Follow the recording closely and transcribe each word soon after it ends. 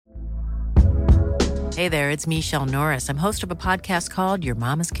Hey there, it's Michelle Norris. I'm host of a podcast called Your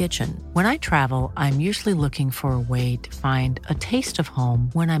Mama's Kitchen. When I travel, I'm usually looking for a way to find a taste of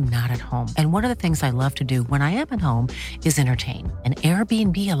home when I'm not at home. And one of the things I love to do when I am at home is entertain. And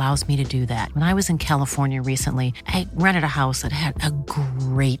Airbnb allows me to do that. When I was in California recently, I rented a house that had a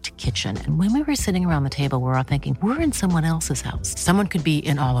great kitchen. And when we were sitting around the table, we were all thinking, we're in someone else's house. Someone could be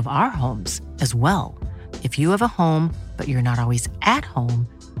in all of our homes as well. If you have a home, but you're not always at home,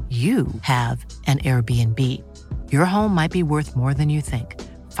 you have an Airbnb. Your home might be worth more than you think.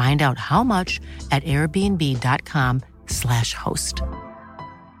 Find out how much at airbnb.com/host.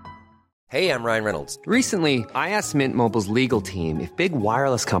 Hey, I'm Ryan Reynolds. Recently, I asked Mint Mobile's legal team if big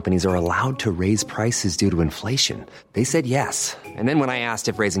wireless companies are allowed to raise prices due to inflation. They said yes. And then when I asked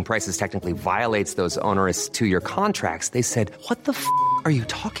if raising prices technically violates those onerous two-year contracts, they said, "What the f*** are you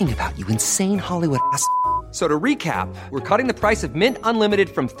talking about, you insane Hollywood ass?" So to recap, we're cutting the price of Mint Unlimited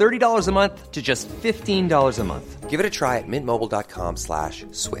from $30 a month to just $15 a month. Give it a try at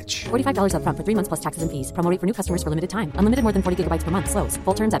mintmobile.com/switch. $45 up front for 3 months plus taxes and fees. Promo rate for new customers for limited time. Unlimited more than 40 gigabytes per month. Slows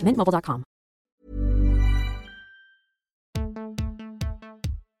full terms at mintmobile.com.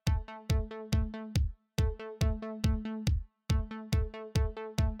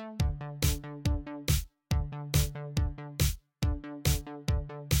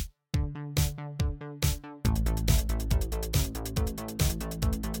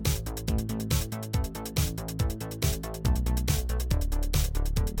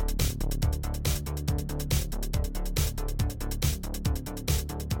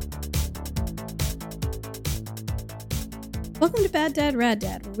 Welcome to Bad Dad, Rad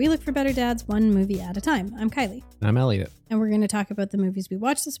Dad, where we look for better dads one movie at a time. I'm Kylie. And I'm Elliot. And we're going to talk about the movies we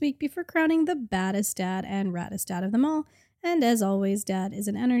watched this week before crowning the baddest dad and raddest dad of them all. And as always, dad is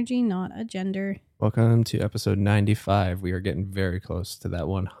an energy, not a gender. Welcome to episode 95. We are getting very close to that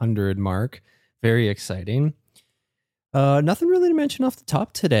 100 mark. Very exciting. Nothing really to mention off the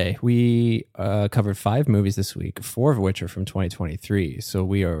top today. We covered 5 movies this week, 4 of which are from 2023. So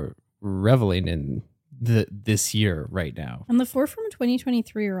we are reveling in this year right now. And the 4 from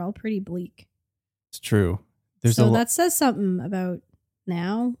 2023 are all pretty bleak. It's true. That says something about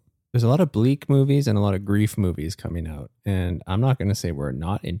now. There's a lot of bleak movies and a lot of grief movies coming out. And I'm not going to say we're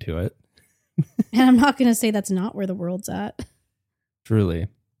not into it. And I'm not going to say that's not where the world's at. Truly.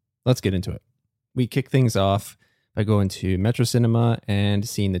 Let's get into it. We kick things off by going to Metro Cinema and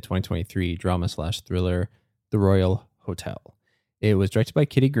seeing the 2023 drama/thriller, The Royal Hotel. It was directed by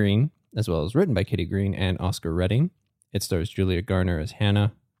Kitty Green, as well as written by Kitty Green and Oscar Redding. It stars Julia Garner as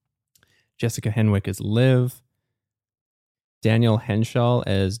Hannah, Jessica Henwick as Liv, Daniel Henshaw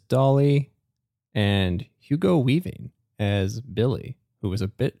as Dolly, and Hugo Weaving as Billy, who was a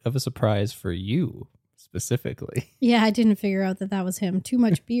bit of a surprise for you specifically. Yeah, I didn't figure out that was him. Too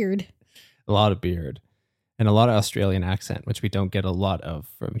much beard. A lot of beard and a lot of Australian accent, which we don't get a lot of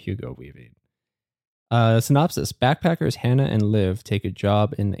from Hugo Weaving. Synopsis. Backpackers Hannah and Liv take a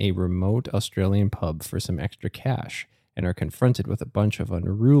job in a remote Australian pub for some extra cash and are confronted with a bunch of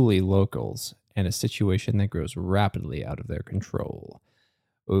unruly locals and a situation that grows rapidly out of their control.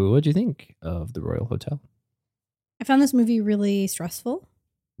 What do you think of The Royal Hotel? I found this movie really stressful.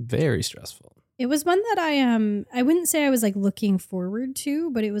 Very stressful. It was one that I wouldn't say I was like looking forward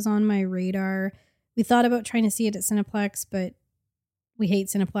to, but it was on my radar. We thought about trying to see it at Cineplex, but we hate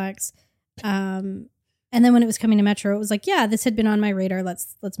Cineplex. And then when it was coming to Metro, it was like, yeah, this had been on my radar.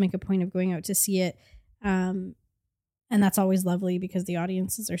 Let's make a point of going out to see it. And that's always lovely because the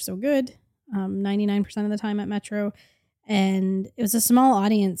audiences are so good. 99% of the time at Metro. And it was a small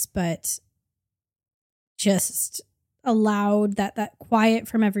audience, but just allowed that quiet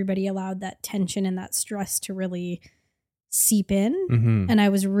from everybody, allowed that tension and that stress to really seep in. Mm-hmm. And I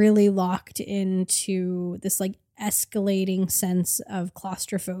was really locked into this like escalating sense of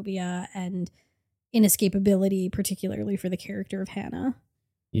claustrophobia and inescapability, particularly for the character of Hannah.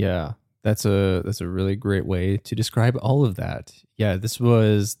 Yeah, that's a really great way to describe all of that. Yeah, this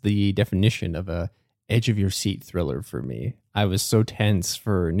was the definition of a edge of your seat thriller for me. I was so tense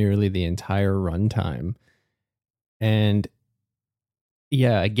for nearly the entire runtime. And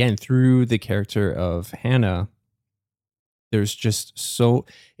yeah, again, through the character of Hannah, there's just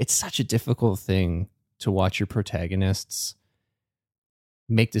it's such a difficult thing to watch your protagonists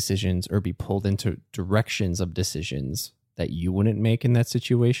make decisions or be pulled into directions of decisions that you wouldn't make in that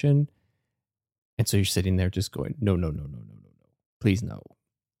situation. And so you're sitting there just going, no, please no.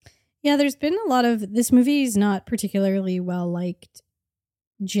 Yeah, there's been a lot of, this movie is not particularly well liked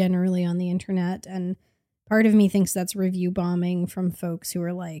generally on the internet. And part of me thinks that's review bombing from folks who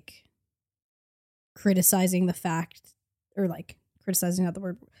are like criticizing the fact or like criticizing, not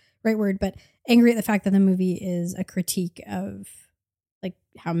the right word, but angry at the fact that the movie is a critique of like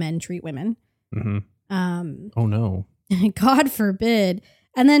how men treat women. Oh no. God forbid.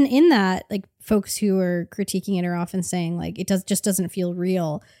 And then in that, like folks who are critiquing it are often saying like it just doesn't feel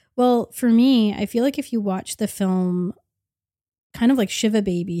real. Well, for me, I feel like if you watch the film kind of like Shiva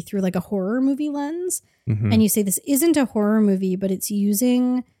Baby through like a horror movie lens, and you say this isn't a horror movie, but it's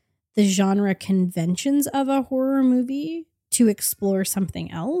using the genre conventions of a horror movie to explore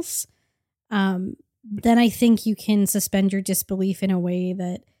something else, then I think you can suspend your disbelief in a way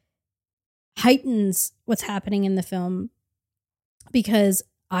that heightens what's happening in the film, because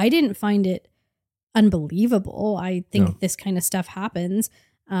I didn't find it unbelievable. I think this kind of stuff happens.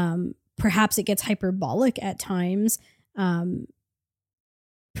 Perhaps it gets hyperbolic at times,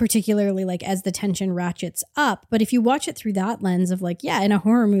 particularly like as the tension ratchets up. But if you watch it through that lens of like, yeah, in a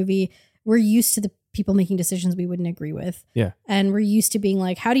horror movie, we're used to the people making decisions we wouldn't agree with. Yeah. And we're used to being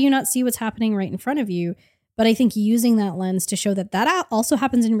like, how do you not see what's happening right in front of you? But I think using that lens to show that that also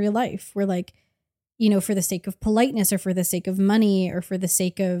happens in real life, where like, you know, for the sake of politeness or for the sake of money or for the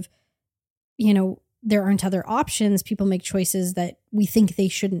sake of, you know, there aren't other options, people make choices that we think they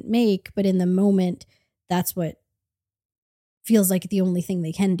shouldn't make. But in the moment, that's what feels like the only thing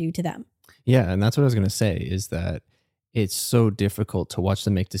they can do to them. Yeah. And that's what I was going to say, is that it's so difficult to watch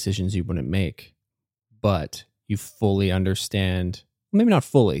them make decisions you wouldn't make, but you fully understand, maybe not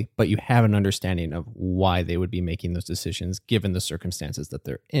fully, but you have an understanding of why they would be making those decisions given the circumstances that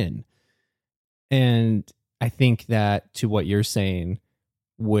they're in. And I think that to what you're saying,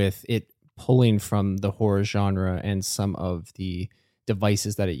 with it pulling from the horror genre and some of the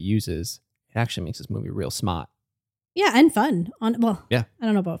devices that it uses, it actually makes this movie real smart. Yeah, and fun. Yeah. I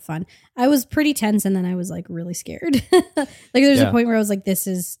don't know about fun. I was pretty tense, and then I was like really scared. Like there's a point where I was like, this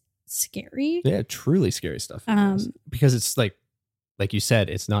is scary. Yeah, truly scary stuff. Because it's like you said,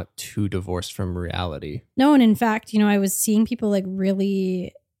 it's not too divorced from reality. No, and in fact, you know, I was seeing people like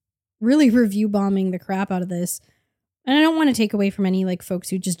really review bombing the crap out of this. And I don't want to take away from any like folks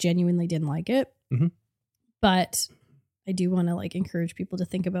who just genuinely didn't like it. Mm-hmm. But I do want to like encourage people to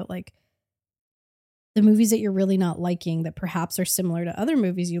think about like the movies that you're really not liking that perhaps are similar to other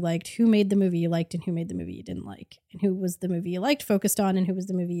movies you liked. Who made the movie you liked and who made the movie you didn't like? And who was the movie you liked focused on and who was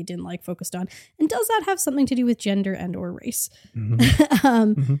the movie you didn't like focused on? And does that have something to do with gender and or race?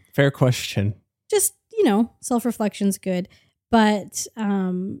 Mm-hmm. Fair question. Just, you know, self-reflection's good. But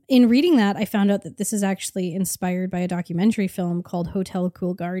in reading that, I found out that this is actually inspired by a documentary film called Hotel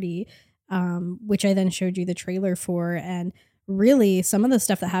Coolgardie, which I then showed you the trailer for. And really, some of the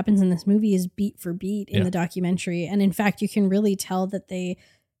stuff that happens in this movie is beat for beat in the documentary. And in fact, you can really tell that they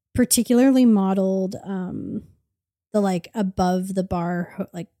particularly modeled the like above the bar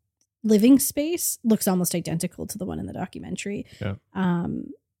like living space looks almost identical to the one in the documentary. Yeah.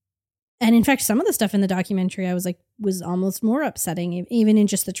 And in fact, some of the stuff in the documentary I was like was almost more upsetting, even in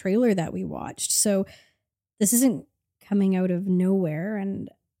just the trailer that we watched. So this isn't coming out of nowhere,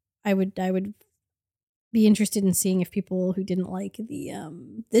 and I would be interested in seeing if people who didn't like the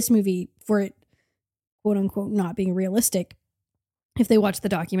this movie for it, quote unquote, not being realistic, if they watch the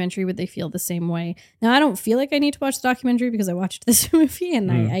documentary, would they feel the same way? Now, I don't feel like I need to watch the documentary because I watched this movie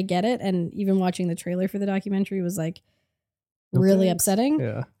and I get it. And even watching the trailer for the documentary was like really upsetting.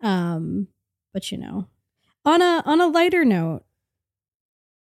 Yeah. But you know, on a lighter note,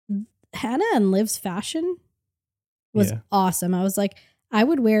 Hannah and Liv's fashion was awesome. I was like, I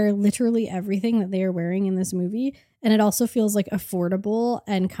would wear literally everything that they are wearing in this movie. And it also feels like affordable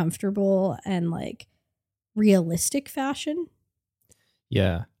and comfortable and like realistic fashion.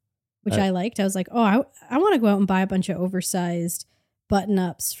 Yeah. Which I liked. I was like, oh, I want to go out and buy a bunch of oversized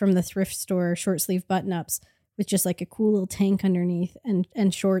button-ups from the thrift store, short sleeve button-ups with just like a cool little tank underneath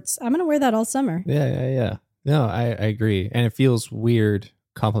and shorts. I'm going to wear that all summer. Yeah. No, I agree. And it feels weird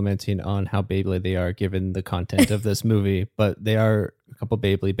commenting on how baby they are given the content of this movie, but they are a couple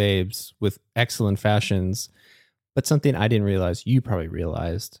baby babes with excellent fashions. But something I didn't realize, you probably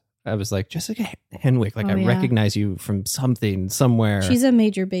realized, I was like, Jessica Henwick, like I recognize you from something, somewhere. She's a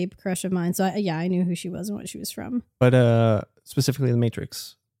major babe crush of mine. So I knew who she was and what she was from. But specifically The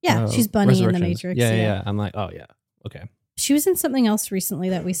Matrix. Yeah, she's Bunny in The Matrix. Yeah. I'm like, oh yeah, okay. She was in something else recently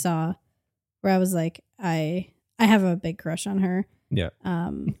that we saw where I was like, I have a big crush on her. Yeah.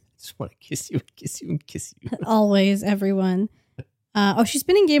 Just want to kiss you. Always, everyone. She's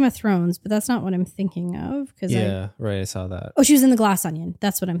been in Game of Thrones, but that's not what I'm thinking of. Right. I saw that. Oh, she was in The Glass Onion.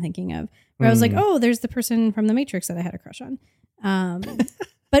 That's what I'm thinking of. Where I was like, oh, there's the person from The Matrix that I had a crush on.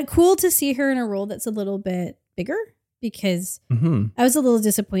 But cool to see her in a role that's a little bit bigger. because I was a little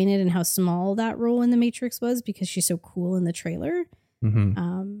disappointed in how small that role in The Matrix was because she's so cool in the trailer.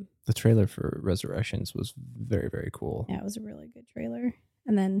 The trailer for Resurrections was very, very cool. Yeah, it was a really good trailer.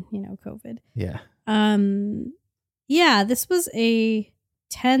 And then, COVID. Yeah. Yeah, this was a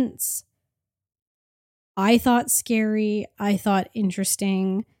tense, I thought scary, I thought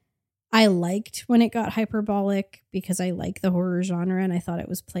interesting. I liked when it got hyperbolic because I like the horror genre and I thought it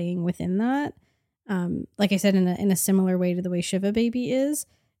was playing within that. Like I said, in a similar way to the way Shiva Baby is,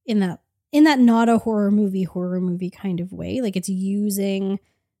 in that not a horror movie kind of way. Like it's using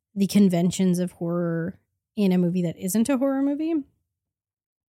the conventions of horror in a movie that isn't a horror movie.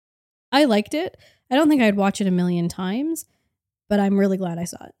 I liked it. I don't think I'd watch it a million times, but I'm really glad I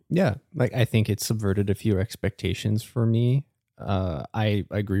saw it. Yeah, like I think it subverted a few expectations for me. I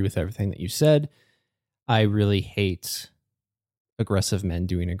agree with everything that you said. I really hate aggressive men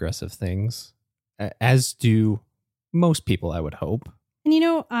doing aggressive things, as do most people, I would hope.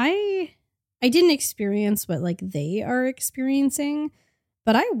 And I didn't experience what like they are experiencing,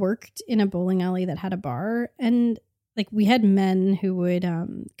 but I worked in a bowling alley that had a bar, and like we had men who would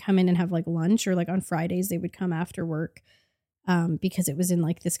come in and have like lunch, or like on Fridays they would come after work because it was in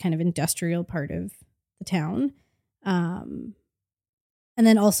like this kind of industrial part of the town. And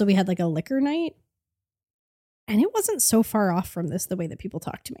then also we had like a liquor night, and it wasn't so far off from this the way that people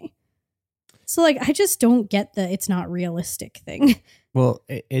talk to me. So like I just don't get the it's not realistic thing. Well,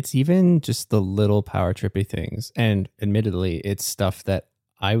 it's even just the little power trippy things, and admittedly, it's stuff that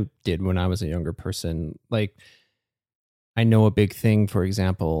I did when I was a younger person. Like, I know a big thing, for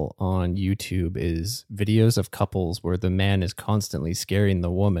example, on YouTube is videos of couples where the man is constantly scaring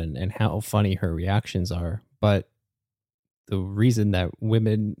the woman and how funny her reactions are. But the reason that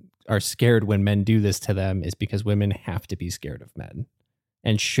women are scared when men do this to them is because women have to be scared of men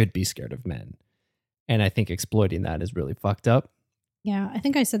and should be scared of men. And I think exploiting that is really fucked up. Yeah, I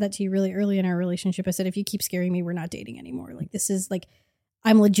think I said that to you really early in our relationship. I said, if you keep scaring me, we're not dating anymore. Like, this is like,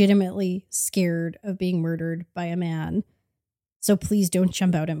 I'm legitimately scared of being murdered by a man. So please don't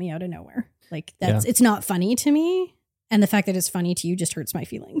jump out at me out of nowhere. Like, it's not funny to me. And the fact that it's funny to you just hurts my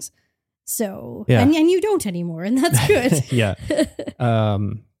feelings. So, and you don't anymore. And that's good. Yeah.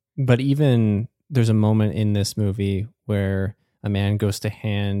 But even there's a moment in this movie where a man goes to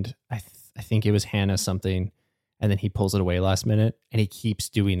hand, I think it was Hannah something, and then he pulls it away last minute and he keeps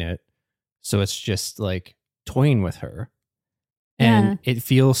doing it. So it's just like toying with her. And it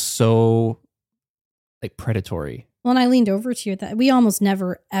feels so like predatory. Well, and I leaned over to you at that. We almost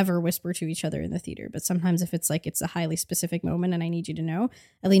never, ever whisper to each other in the theater. But sometimes if it's like it's a highly specific moment and I need you to know,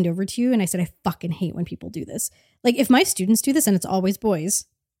 I leaned over to you and I said, I fucking hate when people do this. Like, if my students do this and it's always boys,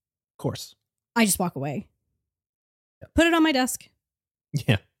 of course, I just walk away. Yeah. Put it on my desk.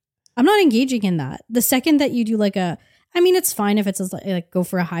 Yeah. I'm not engaging in that. The second that you do like it's fine if it's like go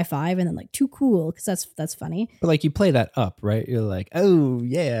for a high five and then like too cool because that's funny. But like you play that up, right? You're like, oh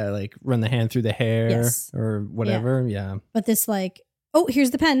yeah, like run the hand through the hair or whatever. Yeah. But this like, oh,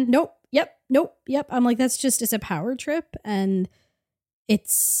 here's the pen. Nope. Yep. Nope. Yep. I'm like, it's a power trip and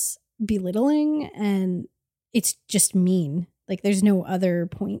it's belittling and it's just mean. Like there's no other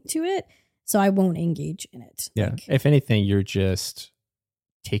point to it. So I won't engage in it. Yeah. Like, if anything, you're just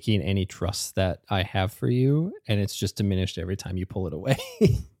taking any trust that I have for you, and it's just diminished every time you pull it away.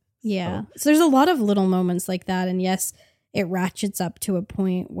 Yeah. So there's a lot of little moments like that. And yes, it ratchets up to a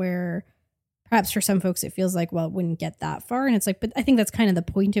point where perhaps for some folks it feels like, well, it wouldn't get that far. And it's like, but I think that's kind of the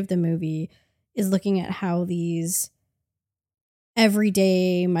point of the movie, is looking at how these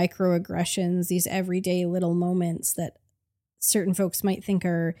everyday microaggressions, these everyday little moments that certain folks might think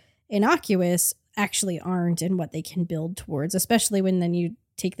are innocuous actually aren't, and what they can build towards, especially when then you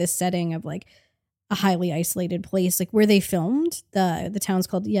take this setting of like a highly isolated place, like where they filmed the town's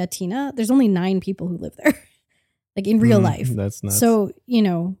called Yatina. There's only 9 people who live there, like in real life. That's nuts. So,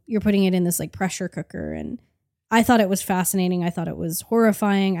 you're putting it in this like pressure cooker, and I thought it was fascinating. I thought it was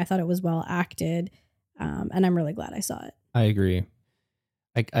horrifying. I thought it was well acted. And I'm really glad I saw it. I agree.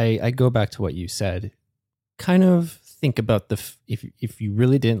 I go back to what you said. Kind of think about if you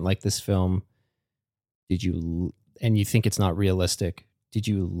really didn't like this film, and you think it's not realistic, did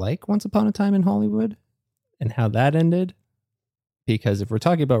you like Once Upon a Time in Hollywood and how that ended? Because if we're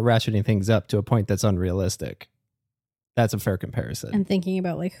talking about ratcheting things up to a point that's unrealistic, that's a fair comparison. And thinking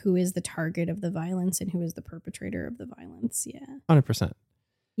about like who is the target of the violence and who is the perpetrator of the violence. Yeah. 100%.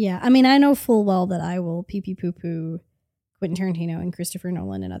 Yeah. I mean, I know full well that I will pee-poo Quentin Tarantino and Christopher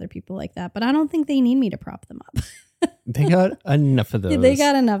Nolan and other people like that, but I don't think they need me to prop them up. They got enough of those. They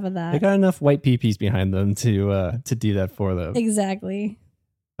got enough of that. They got enough white peepees behind them to do that for them. Exactly.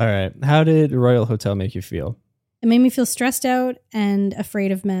 All right. How did Royal Hotel make you feel? It made me feel stressed out and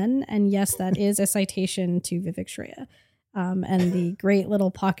afraid of men. And yes, that is a citation to Vivek Shraya and the great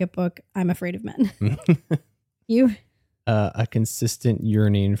little pocketbook, I'm Afraid of Men. You? A consistent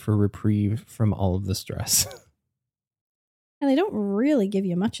yearning for reprieve from all of the stress. And they don't really give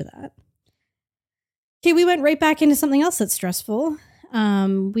you much of that. Okay, we went right back into something else that's stressful.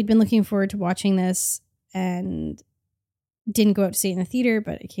 We'd been looking forward to watching this and didn't go out to see it in the theater,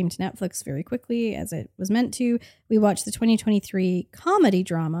 but it came to Netflix very quickly, as it was meant to. We watched the 2023 comedy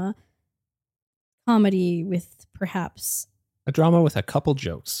drama. Comedy with perhaps... A drama with a couple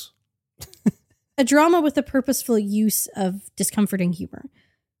jokes. A drama with a purposeful use of discomforting humor.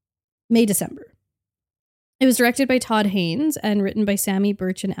 May December. It was directed by Todd Haynes and written by Sammy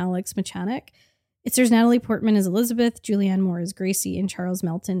Birch and Alex Machanek. It stars Natalie Portman as Elizabeth, Julianne Moore as Gracie, and Charles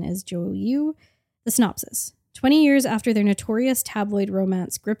Melton as Joe Yu. The synopsis. 20 years after their notorious tabloid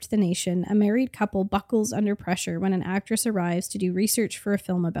romance gripped the nation, a married couple buckles under pressure when an actress arrives to do research for a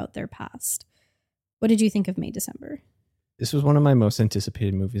film about their past. What did you think of May December? This was one of my most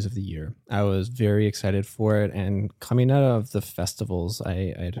anticipated movies of the year. I was very excited for it, and coming out of the festivals,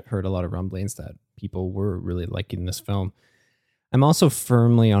 I'd heard a lot of rumblings that people were really liking this film. I'm also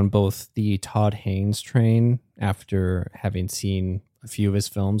firmly on both the Todd Haynes train after having seen a few of his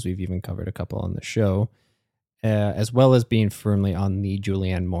films. We've even covered a couple on the show, as well as being firmly on the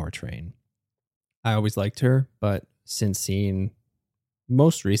Julianne Moore train. I always liked her, but since seeing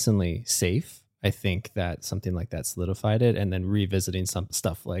most recently Safe, I think that something like that solidified it, and then revisiting some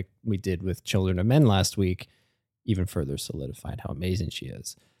stuff like we did with Children of Men last week even further solidified how amazing she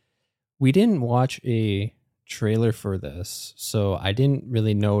is. We didn't watch a trailer for this, so I didn't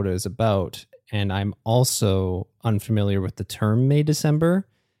really know what it was about, and I'm also unfamiliar with the term May December,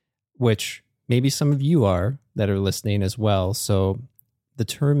 which maybe some of you are that are listening as well. So the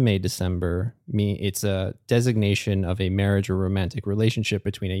term May December, it's a designation of a marriage or romantic relationship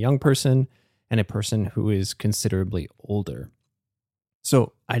between a young person and a person who is considerably older.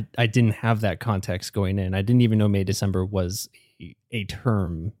 So I didn't have that context going in. I didn't even know May December was a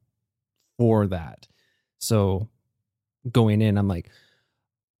term for that. So going in, I'm like,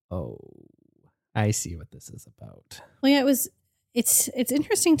 oh, I see what this is about. Well, yeah, it's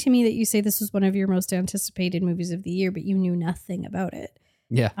interesting to me that you say this was one of your most anticipated movies of the year, but you knew nothing about it.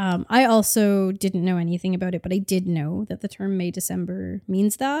 Yeah. I also didn't know anything about it, but I did know that the term May December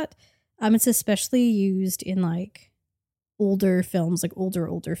means that. It's especially used in like older films, like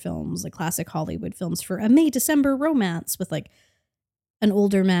older films, like classic Hollywood films for a May December romance with like an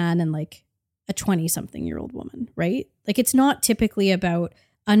older man and like a 20-something-year-old woman, right? Like it's not typically about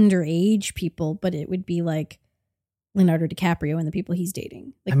underage people, but it would be like Leonardo DiCaprio and the people he's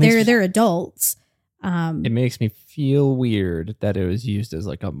dating. Like they're adults. It makes me feel weird that it was used as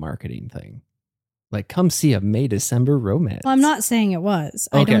like a marketing thing. Like, come see a May December romance. Well, I'm not saying it was.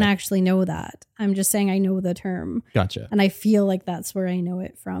 Okay. I don't actually know that. I'm just saying I know the term. Gotcha. And I feel like that's where I know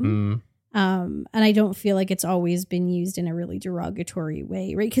it from. And I don't feel like it's always been used in a really derogatory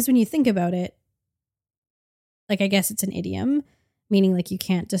way, right? Because when you think about it, like I guess it's an idiom, meaning like you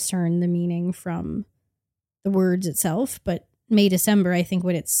can't discern the meaning from the words itself. But May December, I think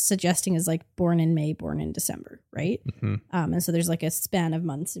what it's suggesting is like born in May, born in December, right? Mm-hmm. And so there's like a span of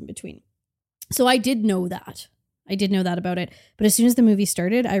months in between. So I did know that. I did know that about it. But as soon as the movie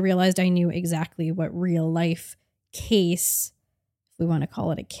started, I realized I knew exactly what real life case, if we want to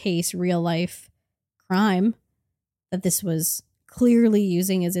call it a case, real life crime, that this was clearly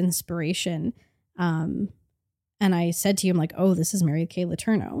using as inspiration. And I said to you, I'm like, oh, this is Mary Kay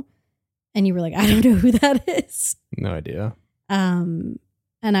Letourneau. And you were like, I don't know who that is. No idea. And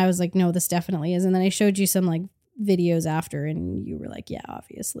I was like, no, this definitely is. And then I showed you some like videos after, and you were like, yeah,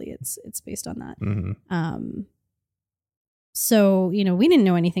 obviously it's based on that. Mm-hmm. So, you know, we didn't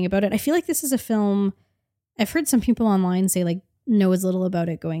know anything about it. I feel like this is a film, I've heard some people online say like know as little about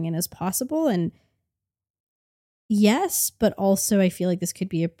it going in as possible. And yes, but also I feel like this could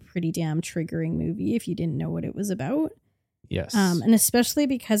be a pretty damn triggering movie if you didn't know what it was about. Yes. And especially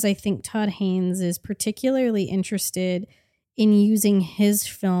because I think Todd Haynes is particularly interested in using his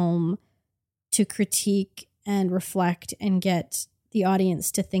film to critique and reflect and get the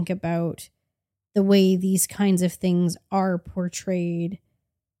audience to think about the way these kinds of things are portrayed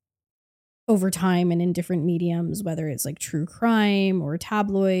over time and in different mediums, whether it's like true crime or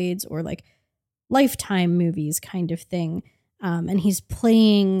tabloids or like Lifetime movies kind of thing. And he's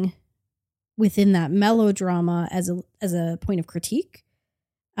playing within that melodrama as a point of critique.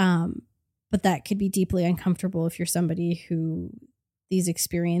 But that could be deeply uncomfortable if you're somebody who these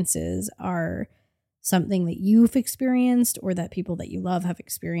experiences are something that you've experienced or that people that you love have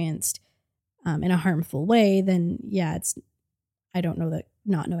experienced. in a harmful way, then yeah, I don't know that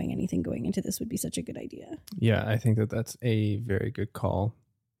not knowing anything going into this would be such a good idea. Yeah, I think that that's a very good call.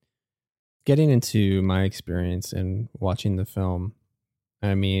 Getting into my experience and watching the film,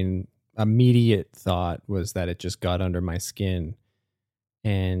 I mean, immediate thought was that it just got under my skin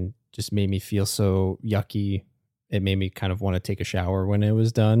and just made me feel so yucky. It made me kind of want to take a shower when it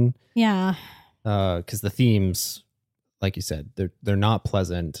was done. Yeah. Because the themes, like you said, they're not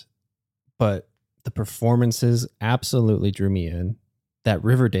pleasant, but the performances absolutely drew me in. That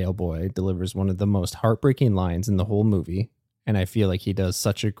Riverdale boy delivers one of the most heartbreaking lines in the whole movie, and I feel like he does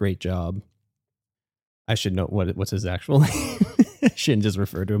such a great job. I should know what's his actual name. I shouldn't just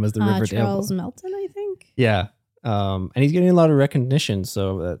refer to him as the Riverdale Charles boy. Melton, I think. Yeah. And he's getting a lot of recognition,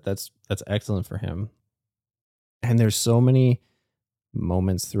 so that's excellent for him. And there's so many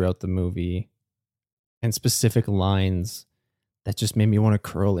moments throughout the movie and specific lines that just made me want to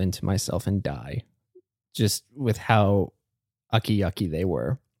curl into myself and die, just with how yucky they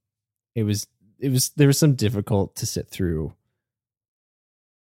were. There was some difficult to sit through,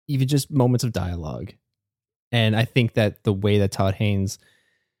 even just moments of dialogue. And I think that the way that Todd Haynes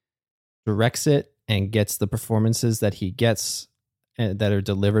directs it and gets the performances that he gets and that are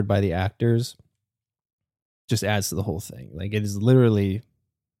delivered by the actors just adds to the whole thing. Like, it is literally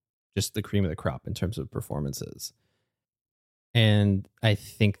just the cream of the crop in terms of performances. And I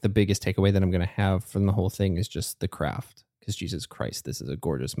think the biggest takeaway that I'm going to have from the whole thing is just the craft. Because Jesus Christ, this is a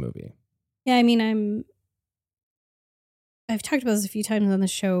gorgeous movie. Yeah, I mean, I've talked about this a few times on the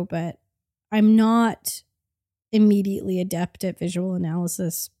show, but I'm not immediately adept at visual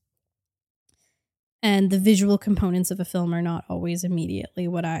analysis. And the visual components of a film are not always immediately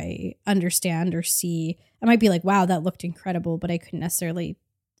what I understand or see. I might be like, wow, that looked incredible, but I couldn't necessarily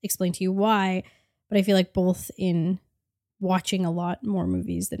explain to you why. But I feel like both in watching a lot more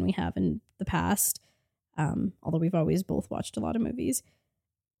movies than we have in the past, although we've always both watched a lot of movies,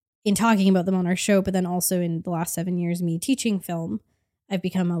 in talking about them on our show, but then also in the last 7 years, me teaching film, I've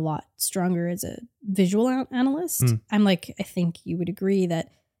become a lot stronger as a visual analyst. I'm like, I think you would agree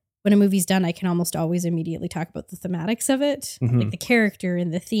that when a movie's done, I can almost always immediately talk about the thematics of it, like the character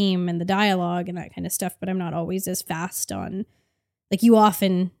and the theme and the dialogue and that kind of stuff. But I'm not always as fast on, like, you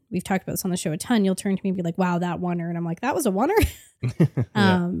often, we've talked about this on the show a ton, you'll turn to me and be like, wow, that oneer. And I'm like, that was a oneer.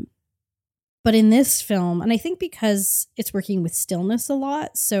 Yeah. But in this film, and I think because it's working with stillness a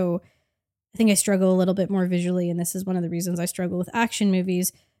lot, so I think I struggle a little bit more visually, and this is one of the reasons I struggle with action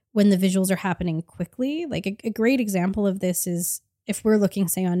movies when the visuals are happening quickly. Like a great example of this is if we're looking,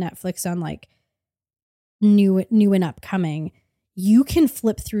 say, on Netflix on like new and upcoming, you can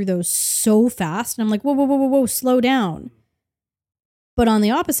flip through those so fast, and I'm like, whoa, slow down. But on the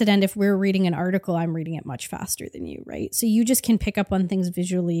opposite end, if we're reading an article, I'm reading it much faster than you, right? So you just can pick up on things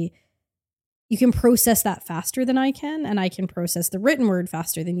visually. You can process that faster than I can, and I can process the written word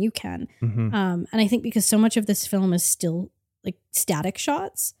faster than you can. And I think because so much of this film is still like static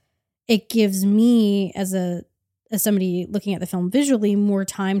shots, it gives me as somebody looking at the film visually more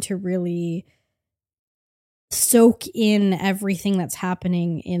time to really soak in everything that's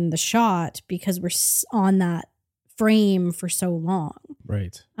happening in the shot because we're on that frame for so long.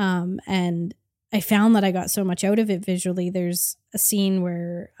 Right. And I found that I got so much out of it visually. There's a scene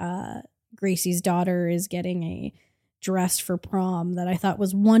where Gracie's daughter is getting a dress for prom that I thought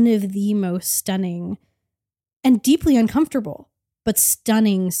was one of the most stunning and deeply uncomfortable, but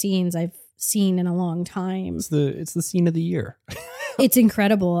stunning scenes I've seen in a long time. It's the scene of the year. It's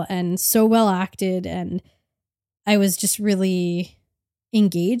incredible and so well acted, and I was just really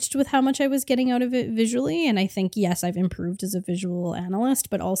engaged with how much I was getting out of it visually. And I think, yes, I've improved as a visual analyst,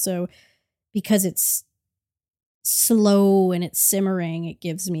 but also because it's slow and it's simmering, it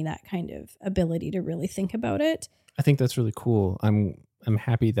gives me that kind of ability to really think about it. I think that's really cool. I'm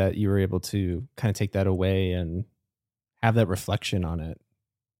happy that you were able to kind of take that away and have that reflection on it,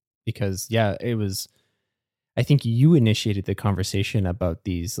 because I think you initiated the conversation about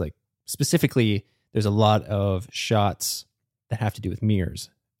these, like, specifically there's a lot of shots that have to do with mirrors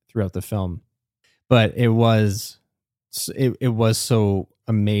throughout the film, but it was so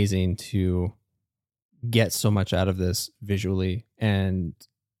amazing to get so much out of this visually. And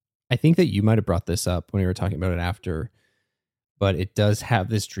I think that you might have brought this up when we were talking about it after, but it does have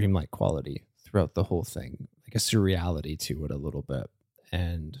this dreamlike quality throughout the whole thing, like a surreality to it a little bit.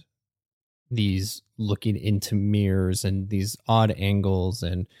 And these looking into mirrors and these odd angles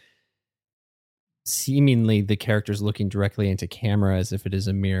and seemingly the characters looking directly into camera as if it is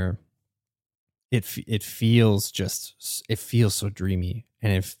a mirror. It feels so dreamy,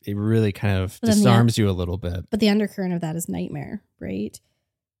 and it really kind of disarms you a little bit. But the undercurrent of that is nightmare, right?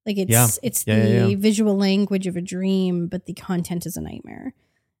 Like Yeah. it's Yeah, the yeah, yeah. visual language of a dream, but the content is a nightmare.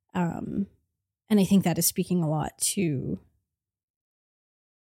 And I think that is speaking a lot to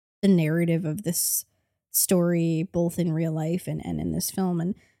the narrative of this story, both in real life and in this film,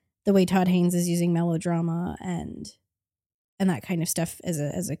 and the way Todd Haynes is using melodrama and that kind of stuff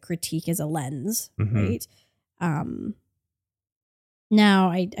as a critique, as a lens, Mhm. right? Now,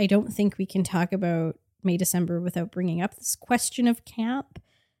 I don't think we can talk about May December without bringing up this question of camp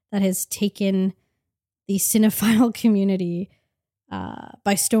that has taken the cinephile community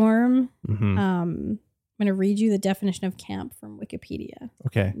by storm. Mhm. I'm going to read you the definition of camp from Wikipedia.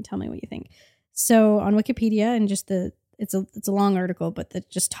 Okay. And tell me what you think. So on Wikipedia, and just it's a long article, but the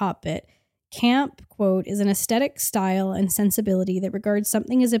just top bit, camp, quote, is an aesthetic style and sensibility that regards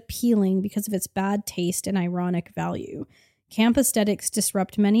something as appealing because of its bad taste and ironic value. Camp aesthetics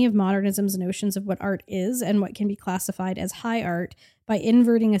disrupt many of modernism's notions of what art is and what can be classified as high art by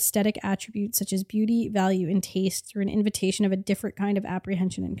inverting aesthetic attributes such as beauty, value, and taste through an invitation of a different kind of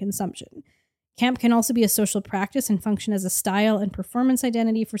apprehension and consumption. Camp can also be a social practice and function as a style and performance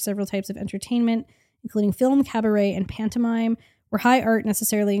identity for several types of entertainment, including film, cabaret, and pantomime. Where high art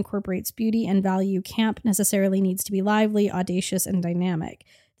necessarily incorporates beauty and value, camp necessarily needs to be lively, audacious, and dynamic.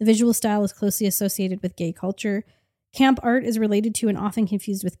 The visual style is closely associated with gay culture. Camp art is related to and often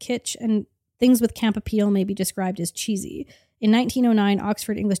confused with kitsch, and things with camp appeal may be described as cheesy. In 1909,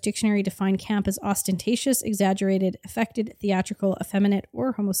 Oxford English Dictionary defined camp as ostentatious, exaggerated, affected, theatrical, effeminate,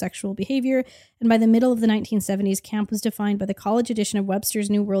 or homosexual behavior, and by the middle of the 1970s, camp was defined by the college edition of Webster's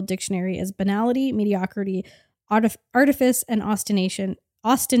New World Dictionary as banality, mediocrity, artifice, and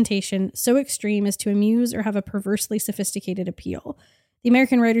ostentation so extreme as to amuse or have a perversely sophisticated appeal. The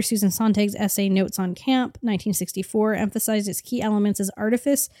American writer Susan Sontag's essay Notes on Camp, 1964, emphasized its key elements as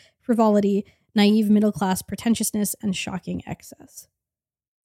artifice, frivolity, naive middle-class pretentiousness, and shocking excess.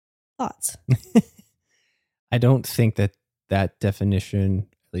 Thoughts? I don't think that definition,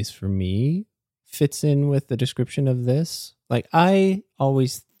 at least for me, fits in with the description of this. Like, I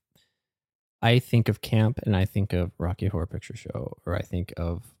think of camp and I think of Rocky Horror Picture Show, or I think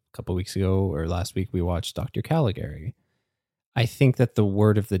of a couple weeks ago or last week we watched Dr. Caligari. I think that the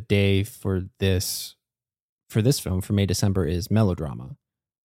word of the day for this film, for May December, is melodrama.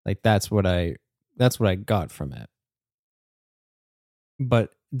 Like that's what I got from it.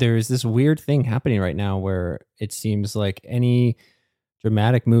 But there's this weird thing happening right now where it seems like any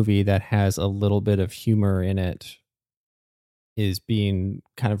dramatic movie that has a little bit of humor in it is being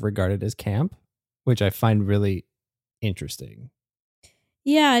kind of regarded as camp, which I find really interesting.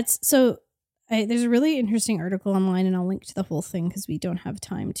 Yeah, there's a really interesting article online, and I'll link to the whole thing because we don't have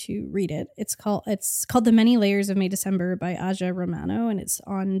time to read it. It's called The Many Layers of May December by Aja Romano, and it's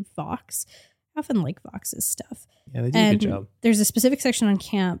on Vox. I often like Vox's stuff. Yeah, they do a good job. There's a specific section on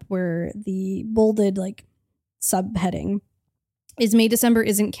camp where the bolded subheading is May December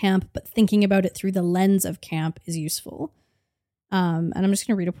isn't camp, but thinking about it through the lens of camp is useful. And I'm just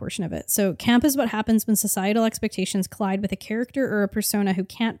going to read a portion of it. So camp is what happens when societal expectations collide with a character or a persona who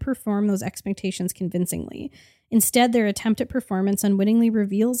can't perform those expectations convincingly. Instead, their attempt at performance unwittingly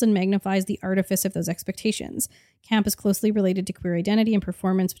reveals and magnifies the artifice of those expectations. Camp is closely related to queer identity and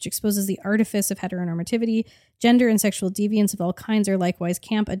performance, which exposes the artifice of heteronormativity. Gender and sexual deviance of all kinds are likewise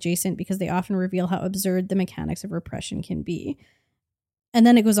camp adjacent because they often reveal how absurd the mechanics of repression can be. And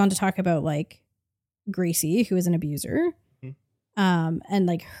then it goes on to talk about Gracie, who is an abuser.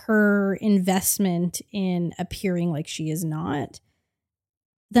 And her investment in appearing like she is not.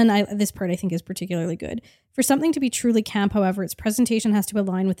 Then this part I think is particularly good. For something to be truly camp, however, its presentation has to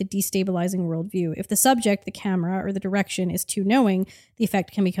align with the destabilizing worldview. If the subject, the camera, or the direction is too knowing, the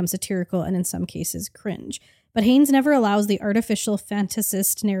effect can become satirical and in some cases cringe. But Haynes never allows the artificial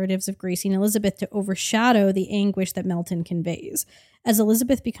fantasist narratives of Gracie and Elizabeth to overshadow the anguish that Melton conveys. As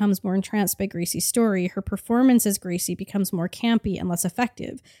Elizabeth becomes more entranced by Gracie's story, her performance as Gracie becomes more campy and less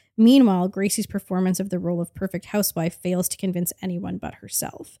effective. Meanwhile, Gracie's performance of the role of perfect housewife fails to convince anyone but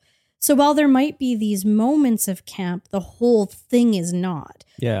herself. So while there might be these moments of camp, the whole thing is not.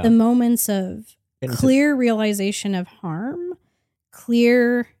 Yeah. The moments of clear realization of harm,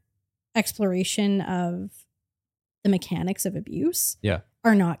 clear exploration of the mechanics of abuse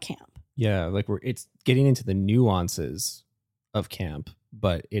are not camp. Yeah, it's getting into the nuances of camp,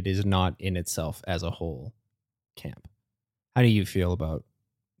 but it is not in itself as a whole camp. How do you feel about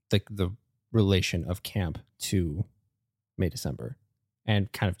the relation of camp to May December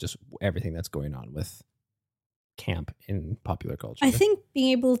and kind of just everything that's going on with camp in popular culture? I think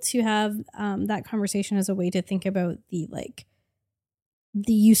being able to have that conversation as a way to think about the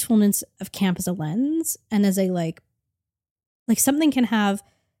usefulness of camp as a lens and as a something can have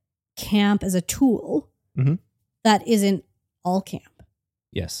camp as a tool that isn't all camp.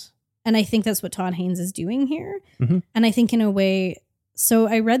 Yes. And I think that's what Todd Haynes is doing here. Mm-hmm. And I think in a way, so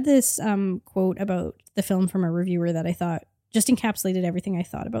I read this quote about the film from a reviewer that I thought just encapsulated everything I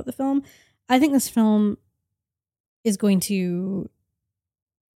thought about the film. I think this film is going to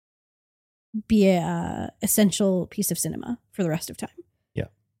be a essential piece of cinema for the rest of time. Yeah.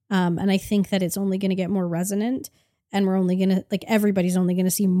 And I think that it's only going to get more resonant, and we're only going to, like, everybody's only going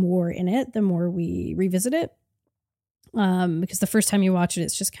to see more in it the more we revisit it. Because the first time you watch it,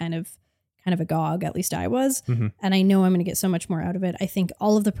 it's just kind of a gog, at least I was. Mm-hmm. And I know I'm going to get so much more out of it. I think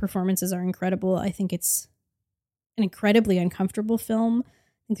all of the performances are incredible. I think it's an incredibly uncomfortable film.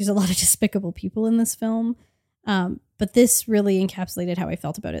 I think there's a lot of despicable people in this film. But this really encapsulated how I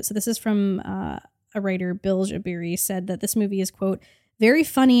felt about it. So this is from a writer, Bill Jabiri, said that this movie is, quote, very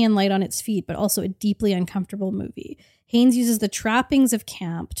funny and light on its feet, but also a deeply uncomfortable movie. Haynes uses the trappings of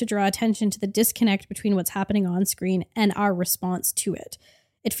camp to draw attention to the disconnect between what's happening on screen and our response to it.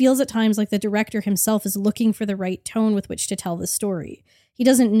 It feels at times like the director himself is looking for the right tone with which to tell the story. He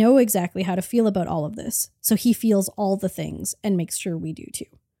doesn't know exactly how to feel about all of this, so he feels all the things and makes sure we do too.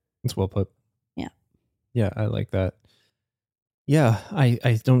 That's well put. Yeah. Yeah, I like that. Yeah,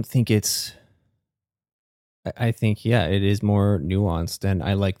 I don't think it's... I think, yeah, it is more nuanced, and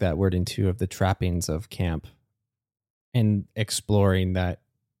I like that wording too of the trappings of camp and exploring that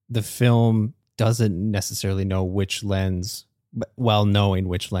the film doesn't necessarily know which lens, while knowing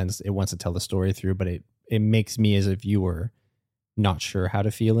which lens it wants to tell the story through, but it makes me as a viewer not sure how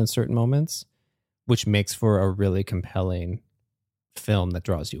to feel in certain moments, which makes for a really compelling film that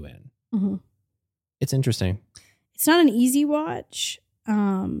draws you in. Mm-hmm. It's interesting. It's not an easy watch.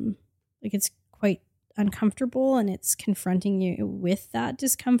 It's quite uncomfortable, and it's confronting you with that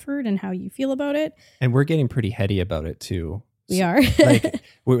discomfort and how you feel about it. And we're getting pretty heady about it too. We are.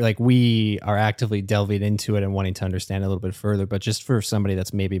 we are actively delving into it and wanting to understand it a little bit further, but just for somebody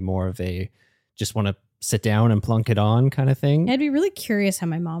that's maybe more of a just want to sit down and plunk it on kind of thing. I'd be really curious how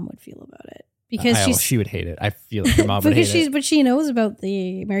my mom would feel about it, because she would hate it. I feel like your mom would hate it. But she knows about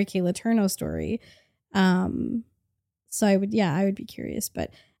the Mary Kay Letourneau story. So I would be curious,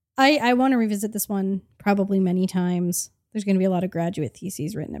 but I want to revisit this one probably many times. There's going to be a lot of graduate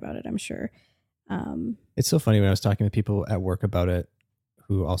theses written about it, I'm sure. It's so funny when I was talking with people at work about it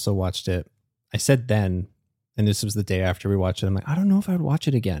who also watched it. I said then, and this was the day after we watched it, I'm like, I don't know if I would watch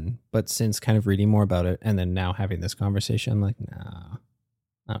it again. But since kind of reading more about it and then now having this conversation, I'm like, nah,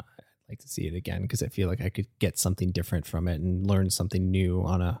 I'd like to see it again because I feel like I could get something different from it and learn something new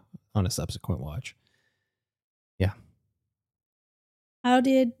on a subsequent watch. Yeah. How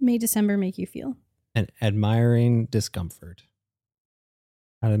did May December make you feel? An admiring discomfort.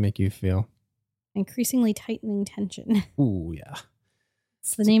 How did it make you feel? Increasingly tightening tension. Ooh, yeah.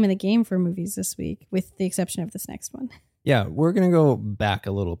 It's the name of the game for movies this week, with the exception of this next one. Yeah, we're going to go back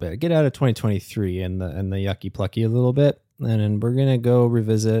a little bit. Get out of 2023 and the yucky plucky a little bit. And then we're going to go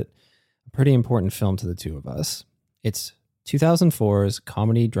revisit a pretty important film to the two of us. It's 2004's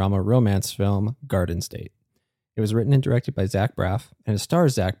comedy drama romance film, Garden State. It was written and directed by Zach Braff, and it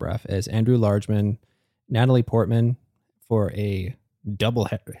stars Zach Braff as Andrew Largeman, Natalie Portman for a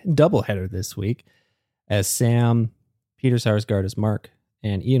doubleheader this week as Sam, Peter Sarsgaard as Mark,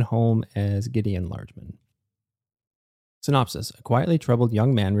 and Ian Holm as Gideon Largeman. Synopsis. A quietly troubled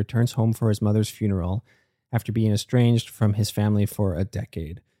young man returns home for his mother's funeral after being estranged from his family for a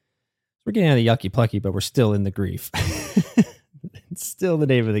decade. We're getting out of the yucky plucky, but we're still in the grief. It's still the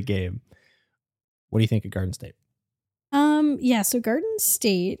name of the game. What do you think of Garden State? So Garden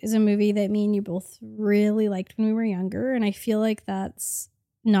State is a movie that me and you both really liked when we were younger, and I feel like that's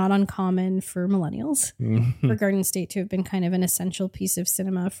not uncommon for millennials for Garden State to have been kind of an essential piece of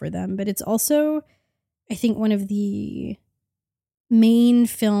cinema for them. But it's also, I think, one of the main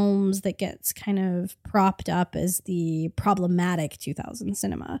films that gets kind of propped up as the problematic 2000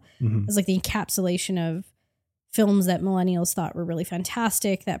 cinema. It's like the encapsulation of films that millennials thought were really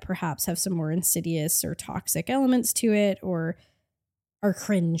fantastic that perhaps have some more insidious or toxic elements to it or are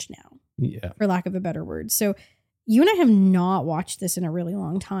cringe now, for lack of a better word. So you and I have not watched this in a really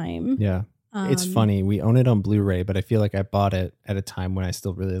long time. Yeah. It's funny. We own it on Blu-ray, but I feel like I bought it at a time when I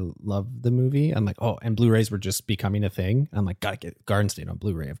still really loved the movie. I'm like, oh, and Blu-rays were just becoming a thing. I'm like, gotta get Garden State on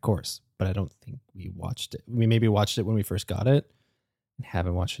Blu-ray, of course. But I don't think we watched it. We maybe watched it when we first got it.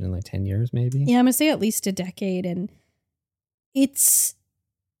 Haven't watched it in like 10 years, maybe. Yeah, I'm going to say at least a decade. And it's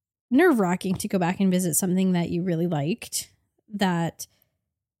nerve-wracking to go back and visit something that you really liked that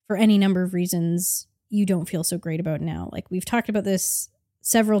for any number of reasons you don't feel so great about now. Like we've talked about this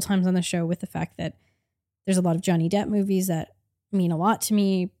several times on the show with the fact that there's a lot of Johnny Depp movies that mean a lot to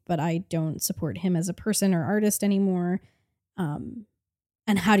me, but I don't support him as a person or artist anymore. And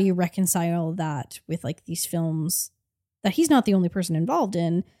how do you reconcile that with like these films that he's not the only person involved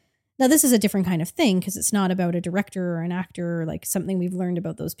in? Now, this is a different kind of thing because it's not about a director or an actor or like something we've learned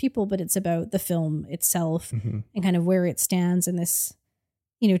about those people, but it's about the film itself and kind of where it stands in this,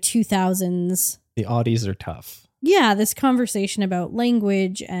 2000s. The oddies are tough. Yeah, this conversation about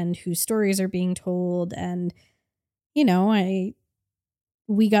language and whose stories are being told. And,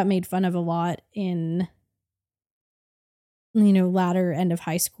 we got made fun of a lot in, latter end of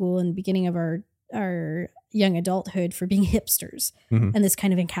high school and beginning of our young adulthood for being hipsters. And this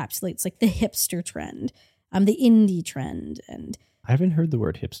kind of encapsulates like the hipster trend, the indie trend. And I haven't heard the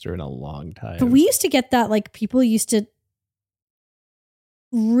word hipster in a long time. But we used to get that, like people used to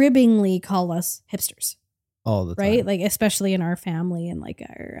ribbingly call us hipsters. All the time. Right? Like especially in our family and like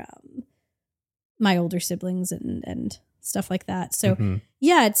our my older siblings and stuff like that. So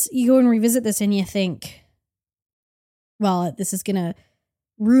yeah, it's you go and revisit this and you think, well, this is gonna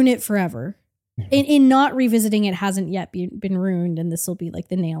ruin it forever. In not revisiting it hasn't yet been ruined, and this will be like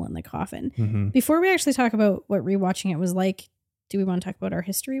the nail in the coffin. Before we actually talk about what rewatching it was like, do we want to talk about our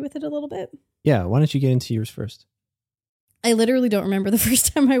history with it a little bit? Yeah, why don't you get into yours first? I literally don't remember the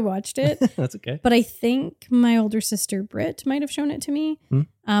first time I watched it. That's okay. But I think my older sister Britt might have shown it to me.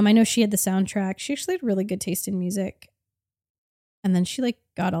 I know she had the soundtrack. She actually had really good taste in music. And then she like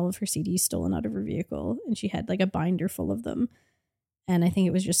got all of her CDs stolen out of her vehicle, and she had like a binder full of them. And I think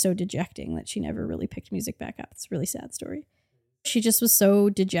it was just so dejecting that she never really picked music back up. It's a really sad story. She just was so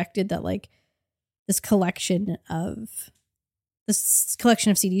dejected that like this collection of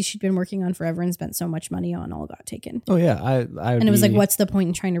CDs she'd been working on forever and spent so much money on all got taken. Oh yeah, and it was like, what's the point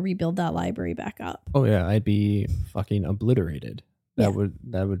in trying to rebuild that library back up? Oh yeah, I'd be fucking obliterated. That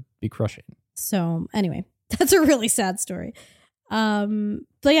would be crushing. So anyway, that's a really sad story. But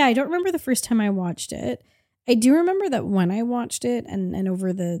yeah, I don't remember the first time I watched it. I do remember that when I watched it and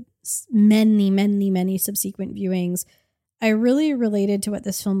over the many subsequent viewings, I really related to what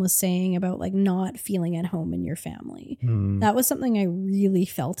this film was saying about like not feeling at home in your family. That was something I really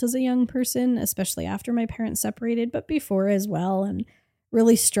felt as a young person, especially after my parents separated, but before as well, and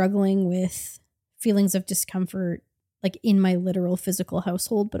really struggling with feelings of discomfort, like in my literal physical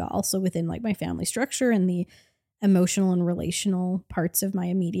household, but also within like my family structure and the emotional and relational parts of my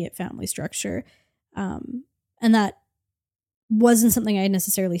immediate family structure. And that wasn't something I had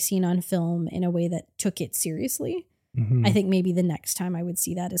necessarily seen on film in a way that took it seriously. I think maybe the next time I would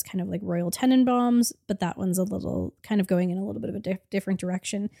see that is kind of like Royal Tenenbaums, but that one's a little kind of going in a little bit of a different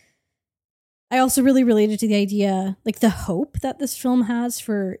direction. I also really related to the idea, like the hope that this film has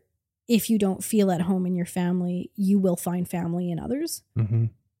for if you don't feel at home in your family, you will find family in others,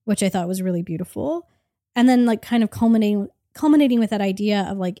 which I thought was really beautiful. And then like kind of culminating with that idea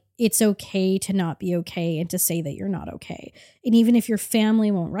of like, it's okay to not be okay and to say that you're not okay. And even if your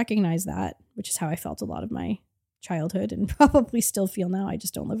family won't recognize that, which is how I felt a lot of my childhood and probably still feel now, I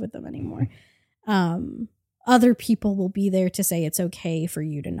just don't live with them anymore. Other people will be there to say it's okay for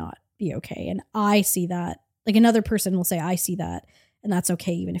you to not be okay. And I see that, like another person will say, I see that, and that's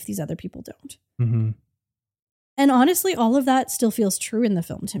okay even if these other people don't. And honestly, all of that still feels true in the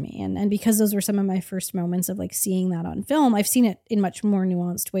film to me. And because those were some of my first moments of like seeing that on film, I've seen it in much more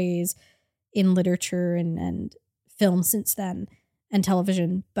nuanced ways in literature and film since then, and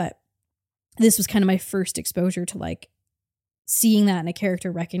television. But this was kind of my first exposure to like seeing that in a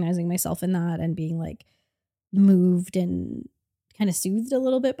character, recognizing myself in that and being like moved and kind of soothed a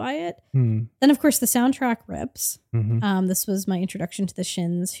little bit by it. Then of course the soundtrack rips. This was my introduction to the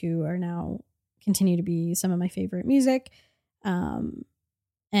Shins, who are now continue to be some of my favorite music. And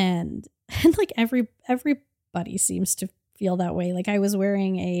like everybody seems to feel that way. Like I was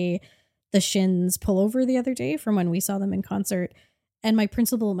wearing the Shins pullover the other day from when we saw them in concert. And my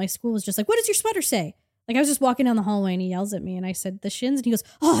principal at my school was just like, what does your sweater say? Like I was just walking down the hallway and he yells at me and I said, the Shins. And he goes,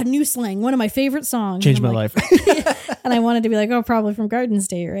 oh, New Slang, one of my favorite songs. Changed my like, life. And I wanted to be like, oh, probably from Garden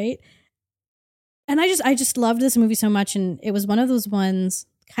State, right? And I just loved this movie so much. And it was one of those ones,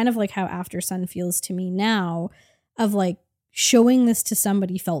 kind of like how After Sun feels to me now, of like showing this to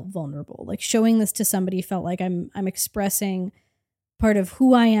somebody felt vulnerable. Like showing this to somebody felt like I'm expressing part of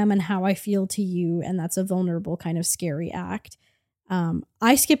who I am and how I feel to you. And that's a vulnerable kind of scary act.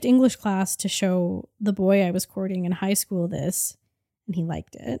 I skipped English class to show the boy I was courting in high school this, and he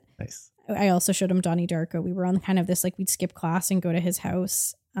liked it. Nice. I also showed him Donnie Darko. We were on kind of this, like we'd skip class and go to his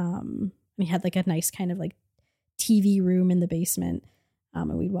house. We had like a nice kind of like TV room in the basement.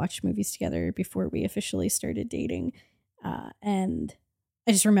 And we'd watch movies together before we officially started dating. And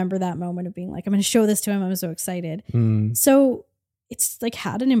I just remember that moment of being like, I'm going to show this to him. I'm so excited. So it's like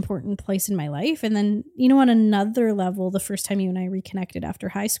had an important place in my life. And then, you know, on another level, the first time you and I reconnected after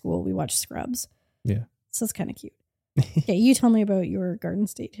high school, we watched Scrubs. Yeah. So it's kind of cute. Okay, you tell me about your Garden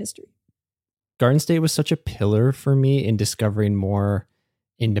State history. Garden State was such a pillar for me in discovering more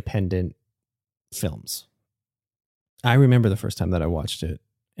independent films. I remember the first time that I watched it,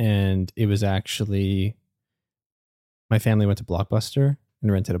 and it was actually my family went to Blockbuster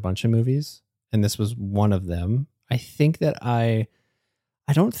and rented a bunch of movies, and this was one of them. I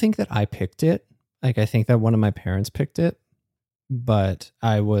don't think that I picked it. Like, I think that one of my parents picked it, but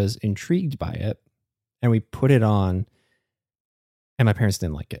I was intrigued by it, and we put it on, and my parents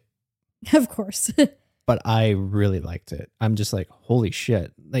didn't like it. Of course. But I really liked it. I'm just like, holy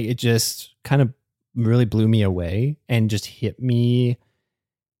shit. Like, it just kind of really blew me away and just hit me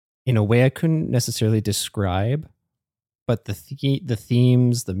in a way I couldn't necessarily describe. But the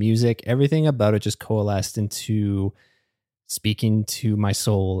themes, the music, everything about it just coalesced into speaking to my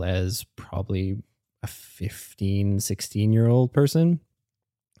soul as probably a 15, 16-year-old person.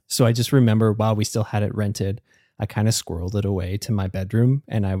 So I just remember while we still had it rented, I kind of squirreled it away to my bedroom,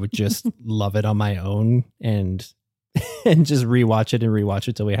 and I would just love it on my own and just rewatch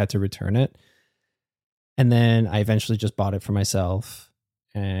it till we had to return it. And then I eventually just bought it for myself,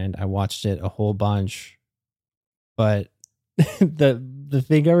 and I watched it a whole bunch. But the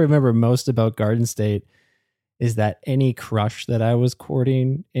thing I remember most about Garden State is that any crush that I was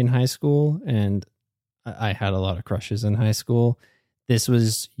courting in high school, and I had a lot of crushes in high school, this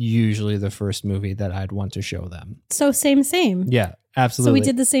was usually the first movie that I'd want to show them. So same. Yeah, absolutely. So we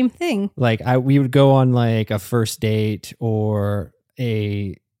did the same thing. Like we would go on like a first date or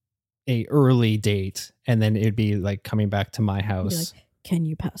a early date, and then it'd be like coming back to my house. Like, can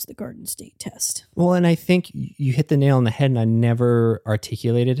you pass the Garden State test? Well, and I think you hit the nail on the head, and I never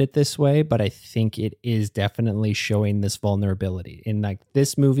articulated it this way, but I think it is definitely showing this vulnerability. And like,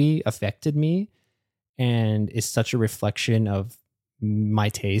 this movie affected me and is such a reflection of my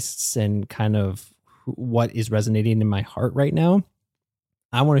tastes and kind of what is resonating in my heart right now.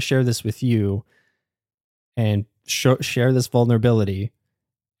 I want to share this with you and share this vulnerability,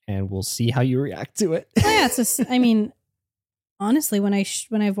 and we'll see how you react to it. Oh, yeah, I mean, honestly, when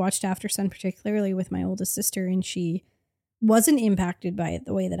I've watched After Sun, particularly with my oldest sister, and she wasn't impacted by it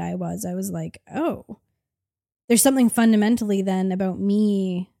the way that I was like, oh, there's something fundamentally then about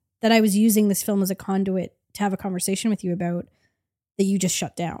me that I was using this film as a conduit to have a conversation with you about that you just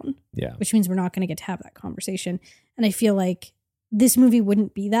shut down. Yeah. Which means we're not going to get to have that conversation. And I feel like this movie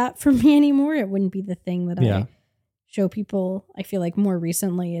wouldn't be that for me anymore. It wouldn't be the thing that I show people. I feel like more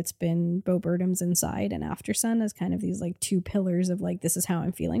recently it's been Bo Burnham's Inside and After Sun as kind of these like two pillars of like, this is how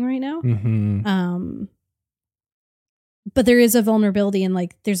I'm feeling right now. Mm-hmm. But there is a vulnerability, and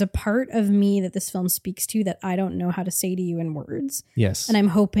like there's a part of me that this film speaks to that I don't know how to say to you in words. Yes. And I'm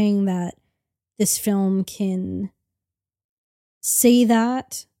hoping that this film can say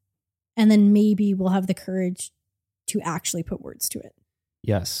that, and then maybe we'll have the courage to actually put words to it.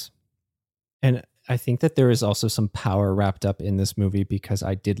 Yes. And I think that there is also some power wrapped up in this movie because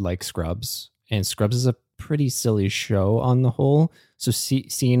I did like Scrubs, and Scrubs is a pretty silly show on the whole. So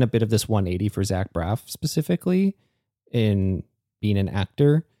seeing a bit of this 180 for Zach Braff specifically in being an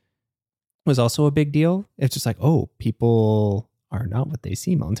actor was also a big deal. It's just like, oh, people are not what they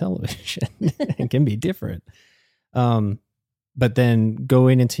seem on television and can be different. But then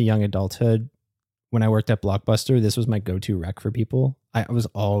going into young adulthood, when I worked at Blockbuster, this was my go-to rec for people. I was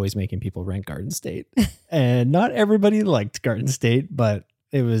always making people rent Garden State. And not everybody liked Garden State, but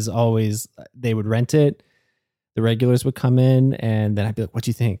it was always, they would rent it. The regulars would come in, and then I'd be like, what do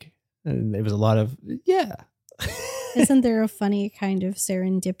you think? And it was a lot of, yeah. Isn't there a funny kind of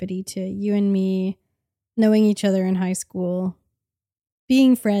serendipity to you and me knowing each other in high school,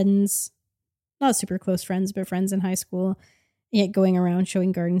 being friends, not super close friends, but friends in high school, yet going around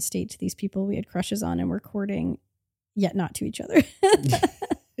showing Garden State to these people we had crushes on and were courting, yet not to each other.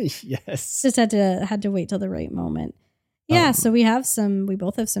 Yes. Just had to wait till the right moment. Yeah, so we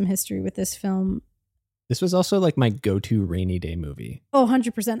both have some history with this film. This was also like my go-to rainy day movie. Oh,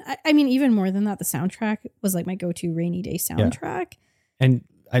 100%. I mean, even more than that, the soundtrack was like my go-to rainy day soundtrack. Yeah. And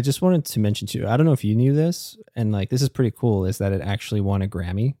I just wanted to mention too, I don't know if you knew this, and like, this is pretty cool, is that it actually won a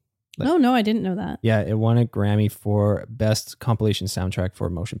Grammy. Like, oh, no, I didn't know that. Yeah, it won a Grammy for Best Compilation Soundtrack for a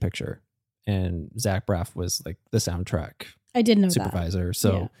Motion Picture. And Zach Braff was like the soundtrack I did know supervisor. That.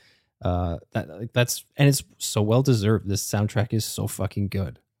 So that's, and it's so well deserved. This soundtrack is so fucking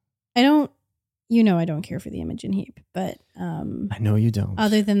good. I don't care for the Imogen Heap, but I know you don't.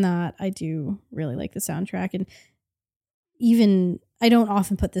 Other than that, I do really like the soundtrack. And even I don't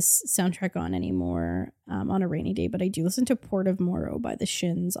often put this soundtrack on anymore on a rainy day, but I do listen to Port of Morrow by the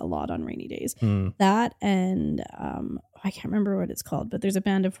Shins a lot on rainy days. That and I can't remember what it's called, but there's a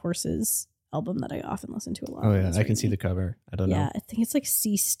Band of Horses album that I often listen to a lot. Oh yeah, I can see the cover. I don't know. Yeah, I think it's like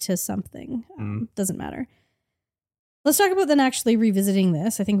Cease to Something. Doesn't matter. Let's talk about then actually revisiting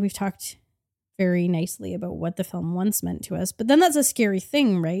this. I think we've talked very nicely about what the film once meant to us, but then that's a scary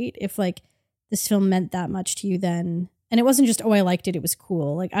thing, right? If like this film meant that much to you then, and it wasn't just, oh, I liked it, it was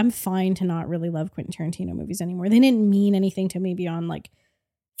cool. Like, I'm fine to not really love Quentin Tarantino movies anymore. They didn't mean anything to me beyond like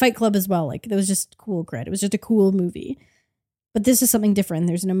Fight Club as well. Like, it was just cool cred. It was just a cool movie. But this is something different.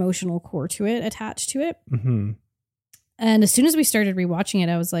 There's an emotional core to it, attached to it. Mm-hmm. And as soon as we started rewatching it,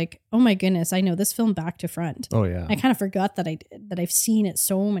 I was like, oh my goodness, I know this film back to front. Oh yeah. I kind of forgot that I've seen it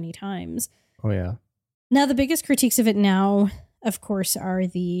so many times. Oh yeah. Now, the biggest critiques of it now, of course, are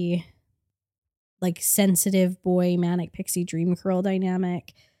the like sensitive boy manic pixie dream girl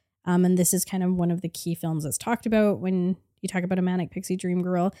dynamic. And this is kind of one of the key films that's talked about when you talk about a manic pixie dream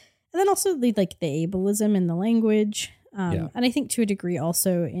girl. And then also the ableism in the language. And I think to a degree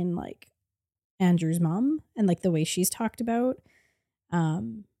also in like Andrew's mom and like the way she's talked about.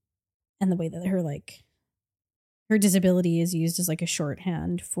 And the way that her disability is used as like a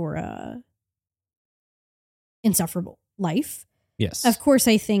shorthand for insufferable life. Yes. Of course,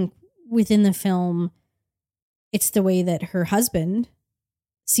 I think within the film, it's the way that her husband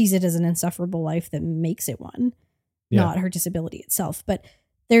sees it as an insufferable life that makes it one, not her disability itself. But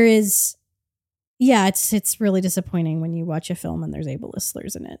there is, it's really disappointing when you watch a film and there's ableist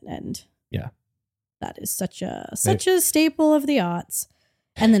slurs in it. And that is such a staple of the aughts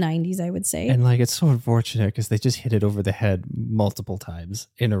and the 90s, I would say. And like, it's so unfortunate because they just hit it over the head multiple times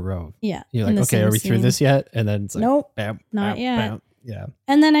in a row. Yeah. You're like, okay, are we through this yet? And then it's like, nope, bam, not bam, yet. Bam. Yeah.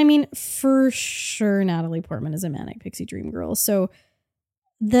 And then, I mean, for sure, Natalie Portman is a manic pixie dream girl. So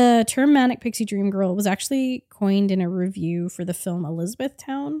the term manic pixie dream girl was actually coined in a review for the film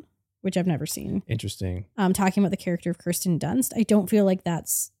Elizabethtown, which I've never seen. Interesting. Talking about the character of Kirsten Dunst. I don't feel like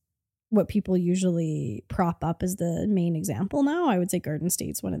that's what people usually prop up as the main example now. I would say Garden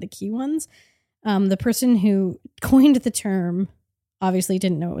State's one of the key ones. The person who coined the term obviously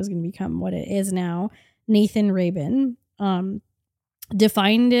didn't know it was going to become what it is now. Nathan Rabin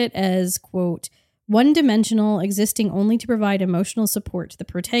defined it as, quote, one-dimensional, existing only to provide emotional support to the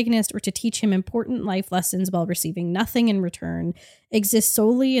protagonist or to teach him important life lessons while receiving nothing in return, exists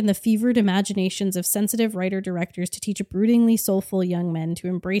solely in the fevered imaginations of sensitive writer-directors to teach broodingly soulful young men to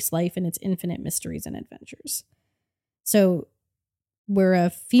embrace life and its infinite mysteries and adventures. So, where a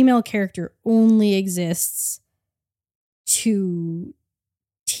female character only exists to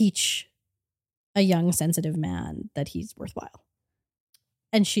teach a young, sensitive man that he's worthwhile.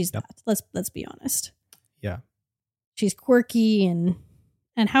 And she's not. Let's be honest. Yeah. She's quirky and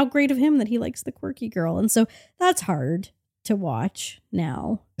how great of him that he likes the quirky girl. And so that's hard to watch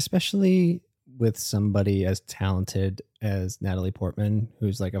now. Especially with somebody as talented as Natalie Portman,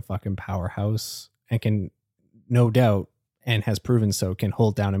 who's like a fucking powerhouse and can, no doubt, and has proven so, can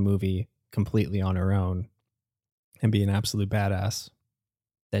hold down a movie completely on her own and be an absolute badass,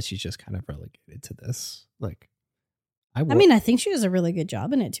 that she's just kind of relegated to this. Like, I mean, I think she does a really good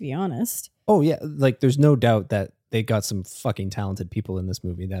job in it, to be honest. Oh, yeah. Like, there's no doubt that they got some fucking talented people in this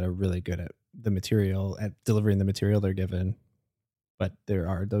movie that are really good at the material, at delivering the material they're given. But there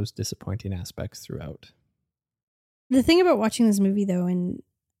are those disappointing aspects throughout. The thing about watching this movie, though, and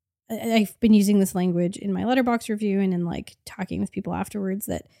I've been using this language in my Letterboxd review and in like talking with people afterwards,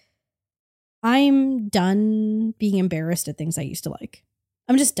 that I'm done being embarrassed at things I used to like.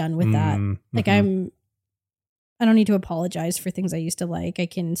 I'm just done with that. Like, I don't need to apologize for things I used to like. I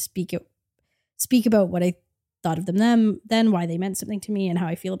can speak about what I thought of them then, why they meant something to me, and how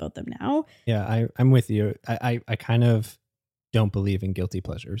I feel about them now. Yeah, I'm with you. I kind of don't believe in guilty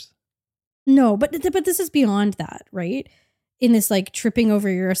pleasures. No, but this is beyond that, right? In this like tripping over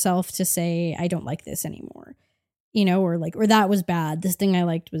yourself to say, I don't like this anymore, you know, or that was bad. This thing I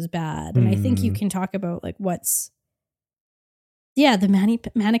liked was bad. And I think you can talk about like the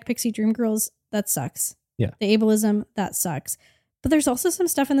manic pixie dream girls, that sucks. Yeah. The ableism, that sucks. But there's also some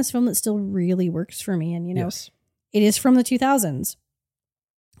stuff in this film that still really works for me. And, you know, It is from the 2000s.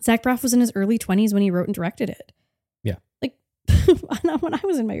 Zach Braff was in his early 20s when he wrote and directed it. Yeah. Like, when I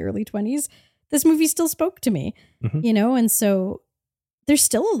was in my early 20s, this movie still spoke to me, you know? And so there's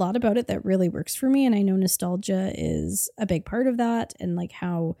still a lot about it that really works for me. And I know nostalgia is a big part of that and like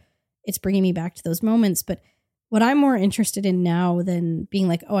how it's bringing me back to those moments. But what I'm more interested in now than being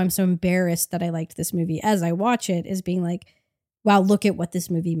like, oh, I'm so embarrassed that I liked this movie as I watch it, is being like, wow, look at what this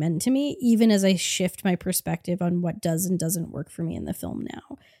movie meant to me, even as I shift my perspective on what does and doesn't work for me in the film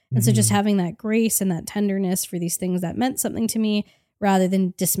now. And so just having that grace and that tenderness for these things that meant something to me rather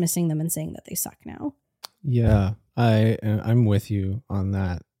than dismissing them and saying that they suck now. Yeah, I'm with you on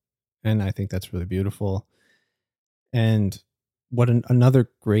that. And I think that's really beautiful. And what another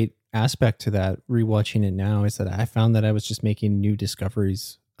great aspect to that, rewatching it now, is that I found that I was just making new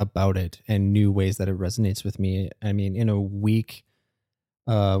discoveries about it and new ways that it resonates with me. I mean, in a week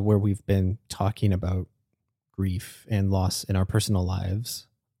where we've been talking about grief and loss in our personal lives,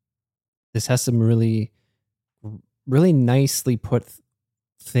 this has some really, really nicely put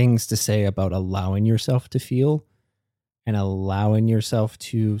things to say about allowing yourself to feel and allowing yourself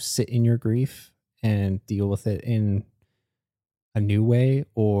to sit in your grief and deal with it in a new way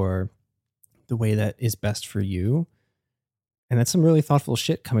or the way that is best for you. And that's some really thoughtful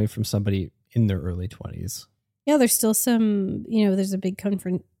shit coming from somebody in their early 20s. Yeah, there's still some, there's a big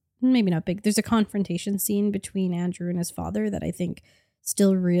maybe not big, there's a confrontation scene between Andrew and his father that I think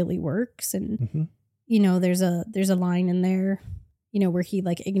still really works. And, there's a line in there, where he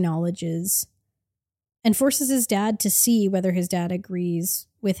like acknowledges and forces his dad to see whether his dad agrees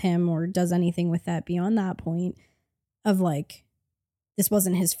with him or does anything with that beyond that point of like, this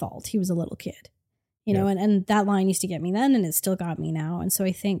wasn't his fault. He was a little kid, know, and that line used to get me then and it still got me now. And so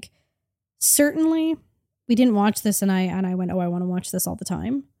I think certainly we didn't watch this and I went, oh, I want to watch this all the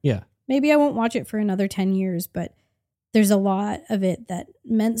time. Yeah. Maybe I won't watch it for another 10 years, but there's a lot of it that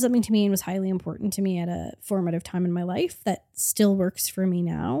meant something to me and was highly important to me at a formative time in my life that still works for me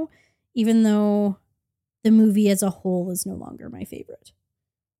now, even though the movie as a whole is no longer my favorite.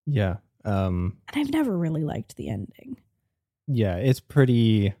 Yeah. And I've never really liked the ending. Yeah, it's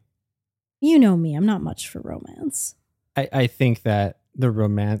pretty... You know me, I'm not much for romance. I think that the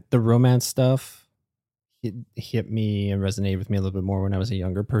romance stuff hit me and resonated with me a little bit more when I was a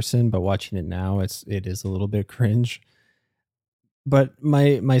younger person, but watching it now, it is a little bit cringe. But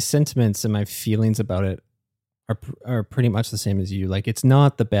my sentiments and my feelings about it are pretty much the same as you. Like, it's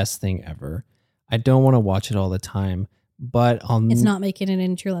not the best thing ever. I don't want to watch it all the time, but it's not making it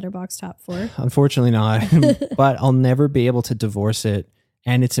into your Letterboxd top 4. Unfortunately not. But I'll never be able to divorce it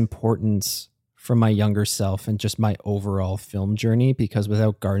and its importance from my younger self and just my overall film journey, because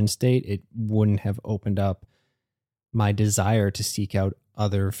without Garden State, it wouldn't have opened up my desire to seek out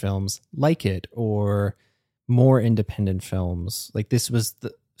other films like it or more independent films. Like, this was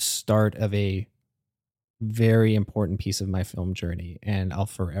the start of a very important piece of my film journey, and I'll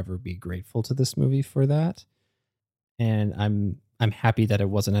forever be grateful to this movie for that. And I'm happy that it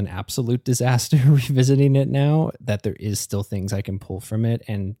wasn't an absolute disaster revisiting it now, that there is still things I can pull from it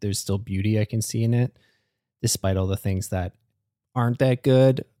and there's still beauty I can see in it, despite all the things that aren't that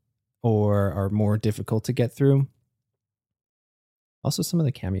good or are more difficult to get through. Also, some of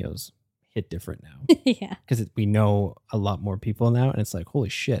the cameos hit different now. Yeah. Because we know a lot more people now, and it's like, holy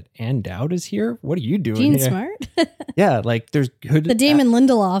shit, Ann Dowd is here? What are you doing Gene here? Smart? Yeah, like there's good... The Damon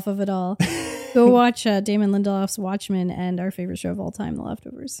Lindelof of it all. Go watch Damon Lindelof's Watchmen and our favorite show of all time, The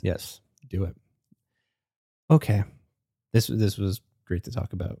Leftovers. Yes, do it. Okay. This was great to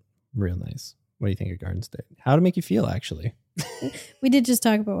talk about. Real nice. What do you think of Garden State? How to make you feel, actually? We did just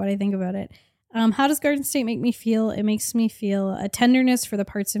talk about what I think about it. How does Garden State make me feel? It makes me feel a tenderness for the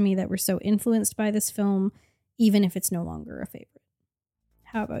parts of me that were so influenced by this film, even if it's no longer a favorite.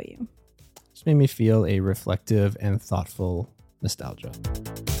 How about you? Just made me feel a reflective and thoughtful nostalgia.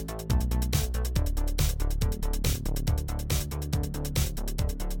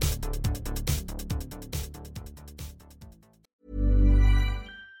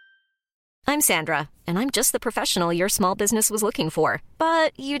 I'm Sandra, and I'm just the professional your small business was looking for.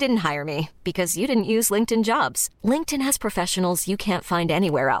 But you didn't hire me because you didn't use LinkedIn Jobs. LinkedIn has professionals you can't find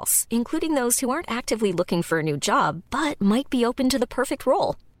anywhere else, including those who aren't actively looking for a new job, but might be open to the perfect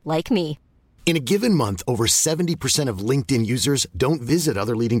role, like me. In a given month, over 70% of LinkedIn users don't visit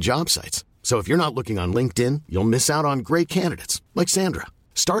other leading job sites. So if you're not looking on LinkedIn, you'll miss out on great candidates like Sandra.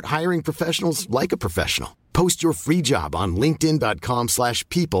 Start hiring professionals like a professional. Post your free job on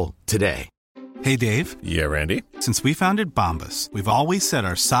linkedin.com/people today. Hey, Dave. Yeah, Randy. Since we founded Bombas, we've always said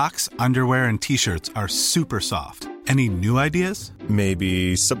our socks, underwear, and T-shirts are super soft. Any new ideas?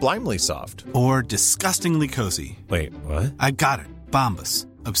 Maybe sublimely soft. Or disgustingly cozy. Wait, what? I got it. Bombas.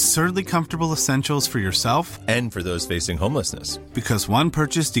 Absurdly comfortable essentials for yourself and for those facing homelessness. Because one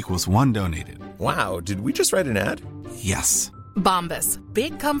purchased equals one donated. Wow, did we just write an ad? Yes. Bombas.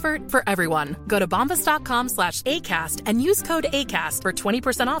 Big comfort for everyone. Go to bombas.com/ACAST and use code ACAST for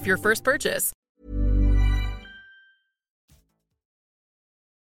 20% off your first purchase.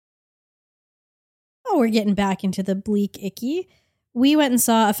 we're getting back into the bleak icky, we went and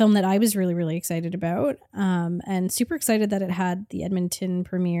saw a film that I was really, really excited about, and super excited that it had the Edmonton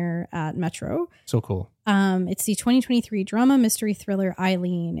premiere at Metro. So cool. It's the 2023 drama mystery thriller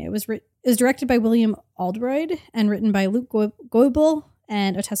Eileen. It was directed by William Aldroyd and written by Luke Goebel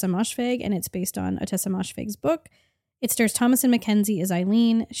and Otessa Moshfegh, and it's based on Otessa Moshfegh's book. It stars Thomasin McKenzie as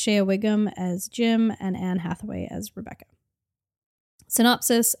Eileen, Shea Wiggum as Jim, and Anne Hathaway as Rebecca.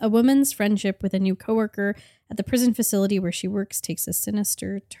 Synopsis: a woman's friendship with a new coworker at the prison facility where she works takes a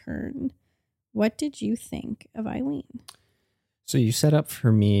sinister turn. What did you think of Eileen? So you set up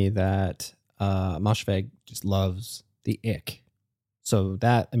for me that Moshfegh just loves the ick. So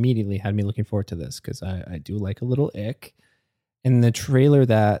that immediately had me looking forward to this because I do like a little ick. And the trailer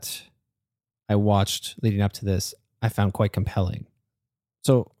that I watched leading up to this, I found quite compelling.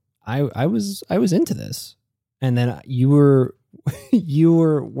 So I was into this. And then you were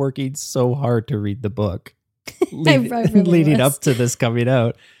working so hard to read the book leading up to this coming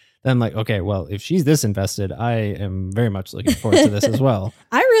out. Then I'm like, okay, well, if she's this invested, I am very much looking forward to this as well.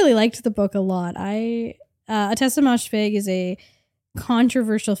 I really liked the book a lot. Otessa Moshfegh is a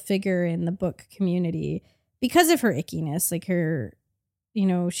controversial figure in the book community because of her ickiness. Like her,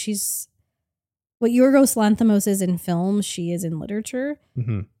 she's what Yorgos Lanthimos is in film, she is in literature.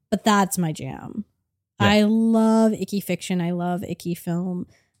 Mm-hmm. But that's my jam. Yeah. I love icky fiction. I love icky film.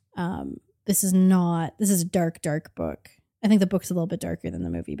 This is a dark, dark book. I think the book's a little bit darker than the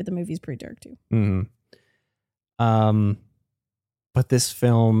movie, but the movie's pretty dark too. Mm-hmm. But this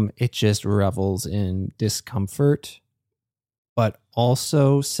film, it just revels in discomfort, but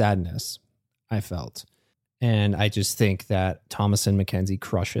also sadness, I felt. And I just think that Thomasin McKenzie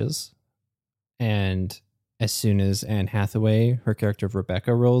crushes. And as soon as Anne Hathaway, her character of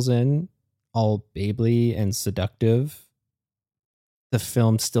Rebecca, rolls in, all babely and seductive, the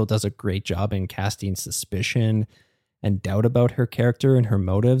film still does a great job in casting suspicion and doubt about her character and her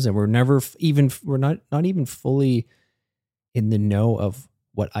motives. And we're not even fully in the know of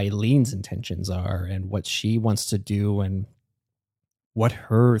what Eileen's intentions are and what she wants to do and what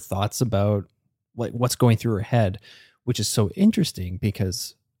her thoughts about what's going through her head, which is so interesting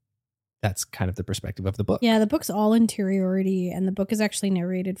because that's kind of the perspective of the book. Yeah, the book's all interiority, and the book is actually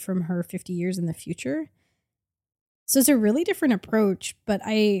narrated from her 50 years in the future. So it's a really different approach, but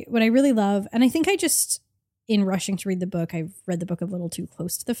what I really love, and I think in rushing to read the book, I've read the book a little too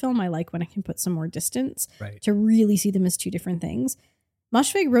close to the film. I like when I can put some more distance to really see them as two different things.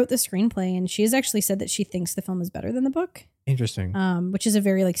 Moshfegh wrote the screenplay, and she has actually said that she thinks the film is better than the book. Interesting. Which is a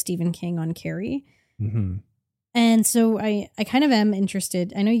very like Stephen King on Carrie. Mm-hmm. And so I kind of am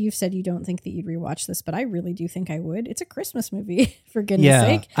interested. I know you've said you don't think that you'd rewatch this, but I really do think I would. It's a Christmas movie, for goodness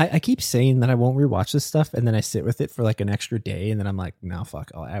sake. I keep saying that I won't rewatch this stuff, and then I sit with it for like an extra day, and then I'm like, no, fuck,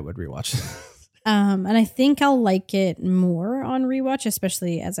 I would rewatch it. And I think I'll like it more on rewatch,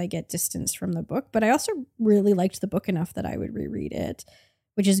 especially as I get distance from the book. But I also really liked the book enough that I would reread it,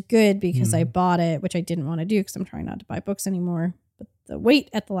 which is good because I bought it, which I didn't want to do because I'm trying not to buy books anymore. But the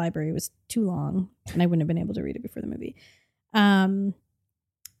wait at the library was too long and I wouldn't have been able to read it before the movie.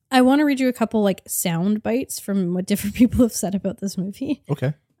 I want to read you a couple like sound bites from what different people have said about this movie.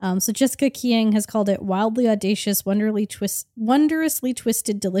 Okay. So Jessica Kiang has called it wildly audacious, wondrously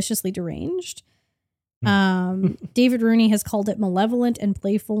twisted, deliciously deranged. David Rooney has called it malevolent and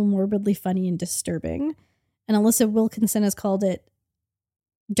playful, morbidly funny and disturbing. And Alyssa Wilkinson has called it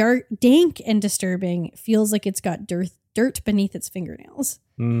dark, dank and disturbing. Feels like it's got dirt beneath its fingernails.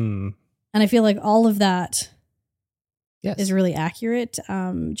 And I feel like all of that is really accurate.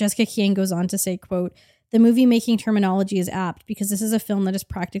 Jessica Kiang goes on to say, quote, "The movie making terminology is apt because this is a film that is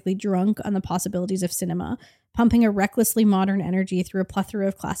practically drunk on the possibilities of cinema, pumping a recklessly modern energy through a plethora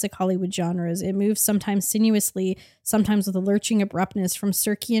of classic Hollywood genres. It moves sometimes sinuously, sometimes with a lurching abruptness from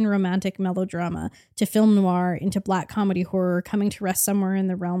Circean romantic melodrama to film noir into black comedy horror, coming to rest somewhere in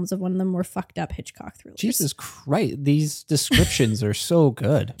the realms of one of the more fucked up Hitchcock thrillers." Jesus Christ, these descriptions are so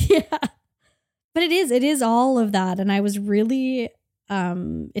good. Yeah. But it is all of that. And I was really...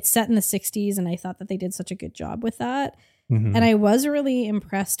 it's set in the 60s, and I thought that they did such a good job with that. Mm-hmm. And I was really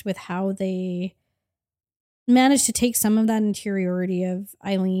impressed with how they managed to take some of that interiority of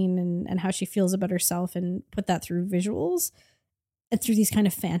Eileen and how she feels about herself and put that through visuals and through these kind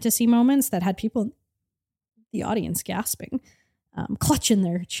of fantasy moments that had people, the audience, gasping, clutching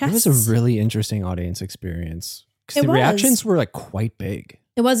their chests. It was a really interesting audience experience because the reactions were like quite big.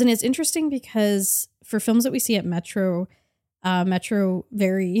 It was, and it's interesting because for films that we see at Metro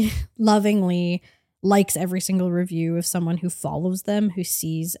very lovingly likes every single review of someone who follows them, who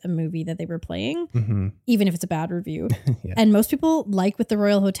sees a movie that they were playing, even if it's a bad review. Yeah. And most people, like with the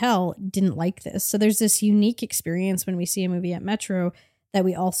Royal Hotel, didn't like this. So there's this unique experience when we see a movie at Metro that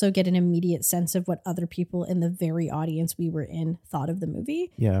we also get an immediate sense of what other people in the very audience we were in thought of the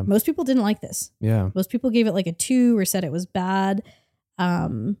movie. Yeah. Most people didn't like this. Yeah. Most people gave it like a 2 or said it was bad.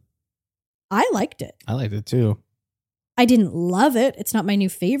 I liked it. I liked it too. I didn't love it. It's not my new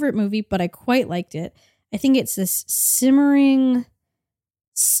favorite movie, but I quite liked it. I think it's this simmering,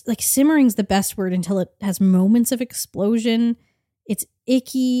 like simmering's the best word until it has moments of explosion. It's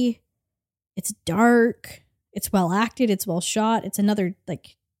icky. It's dark. It's well acted. It's well shot. It's another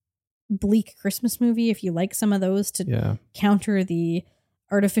like bleak Christmas movie if you like some of those to counter the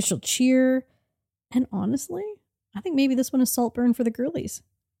artificial cheer. And honestly, I think maybe this one is Saltburn for the girlies.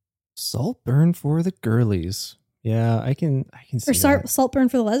 Saltburn for the girlies. Yeah, I can see Or that. Saltburn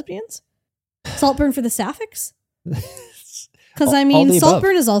for the lesbians? Saltburn for the sapphics? Because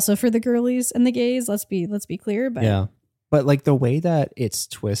Saltburn is also for the girlies and the gays. Let's be clear. But yeah, but like the way that its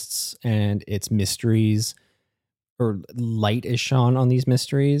twists and its mysteries, or light is shone on these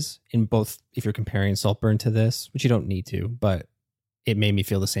mysteries in both. If you're comparing Saltburn to this, which you don't need to, but it made me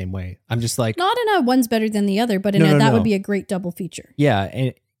feel the same way. I'm just like, not in a one's better than the other, but in that would be a great double feature. Yeah,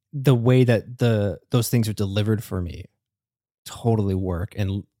 and the way that those things are delivered for me totally work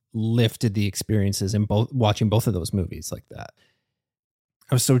and lifted the experiences in watching both of those movies like that.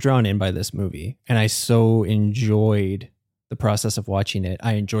 I was so drawn in by this movie, and I so enjoyed the process of watching it.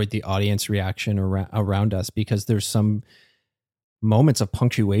 I enjoyed the audience reaction around us, because there's some moments of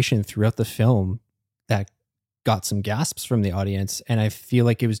punctuation throughout the film that got some gasps from the audience, and I feel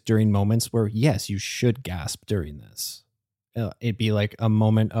like it was during moments where, yes, you should gasp during this. It'd be like a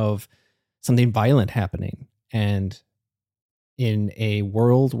moment of something violent happening. And in a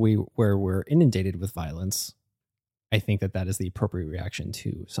world where we're inundated with violence, I think that is the appropriate reaction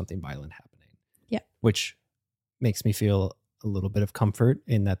to something violent happening. Yeah. Which makes me feel a little bit of comfort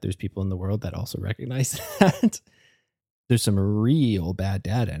in that there's people in the world that also recognize that. There's some real bad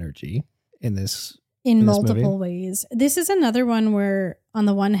dad energy in this. In multiple ways. This is another one where, on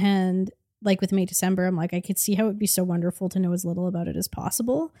the one hand, like with May December, I'm like, I could see how it would be so wonderful to know as little about it as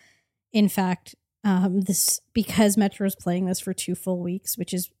possible. In fact, because Metro's playing this for 2 full weeks,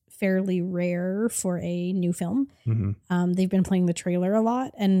 which is fairly rare for a new film. Mm-hmm. They've been playing the trailer a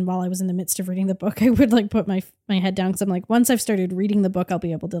lot. And while I was in the midst of reading the book, I would like put my head down, because I'm like, once I've started reading the book, I'll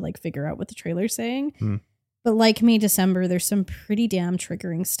be able to like figure out what the trailer's saying. Mm. But like May December, there's some pretty damn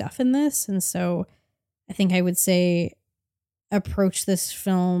triggering stuff in this. And so I think I would say approach this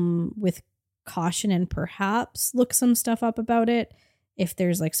film with caution and perhaps look some stuff up about it if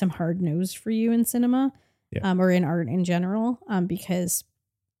there's like some hard nose for you in cinema, or in art in general, because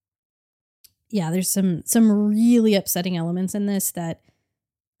there's some really upsetting elements in this that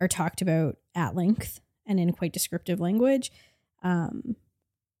are talked about at length and in quite descriptive language.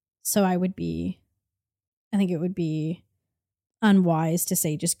 So I think it would be unwise to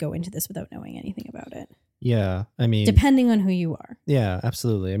say just go into this without knowing anything about it. Yeah, I mean, depending on who you are. Yeah,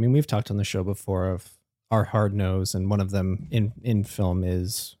 absolutely. I mean, we've talked on the show before of our hard nose, and one of them in film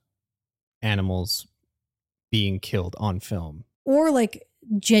is animals being killed on film, or like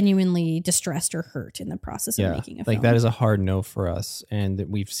genuinely distressed or hurt in the process of making a film. Like that is a hard no for us, and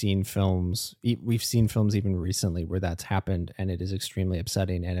we've seen films even recently where that's happened, and it is extremely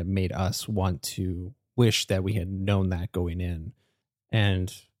upsetting, and it made us want to wish that we had known that going in.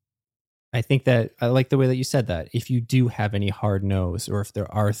 And I think that I like the way that you said that. If you do have any hard no's, or if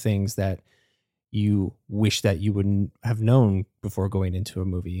there are things that you wish that you wouldn't have known before going into a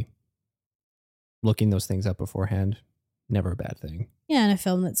movie, looking those things up beforehand, never a bad thing. Yeah, and a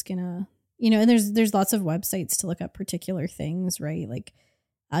film that's gonna, and there's lots of websites to look up particular things, right? Like,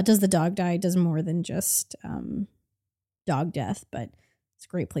 Does the Dog Die does more than just dog death, but it's a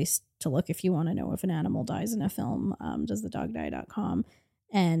great place to look if you want to know if an animal dies in a film. DoesTheDogDie.com.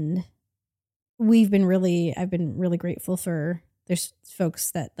 And I've been really grateful for, there's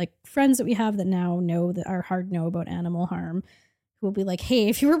folks that, like friends that we have that now know that are hard no about animal harm, who will be like, hey,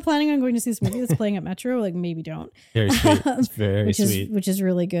 if you were planning on going to see this movie that's playing at Metro, like maybe don't. Very sweet. It's very sweet. Which is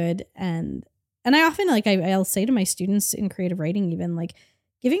really good. And I often I'll say to my students in creative writing, even like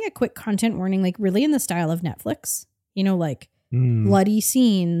giving a quick content warning, like really in the style of Netflix, bloody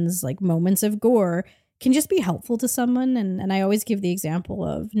scenes, like moments of gore, can just be helpful to someone. And I always give the example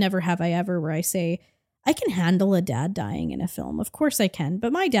of Never Have I Ever, where I say, I can handle a dad dying in a film. Of course I can,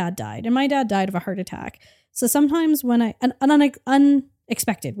 but my dad died, and my dad died of a heart attack. So sometimes when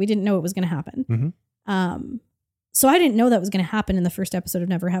unexpected, we didn't know it was going to happen. Mm-hmm. So I didn't know that was going to happen in the first episode of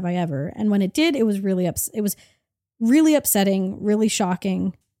Never Have I Ever. And when it did, it was really upsetting, really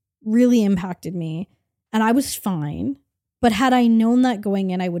shocking, really impacted me. And I was fine. But had I known that going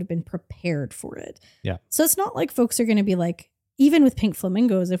in, I would have been prepared for it. Yeah. So it's not like folks are going to be like, even with Pink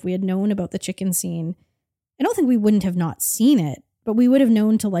Flamingos, if we had known about the chicken scene, I don't think we wouldn't have not seen it, but we would have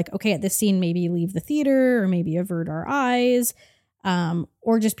known to like, okay, at this scene, maybe leave the theater or maybe avert our eyes,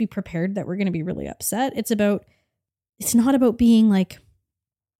 or just be prepared that we're going to be really upset. It's not about being like,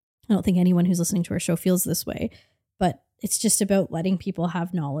 I don't think anyone who's listening to our show feels this way, but it's just about letting people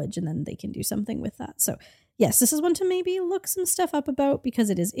have knowledge and then they can do something with that. So yes, this is one to maybe look some stuff up about because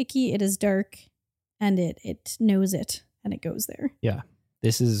it is icky, it is dark, and it knows it and it goes there. Yeah.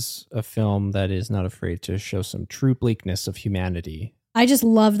 This is a film that is not afraid to show some true bleakness of humanity. I just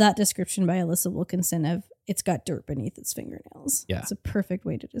love that description by Alyssa Wilkinson of it's got dirt beneath its fingernails. Yeah. It's a perfect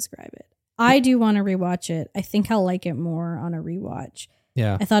way to describe it. I do want to rewatch it. I think I'll like it more on a rewatch.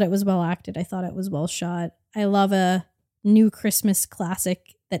 Yeah. I thought it was well acted. I thought it was well shot. I love a new Christmas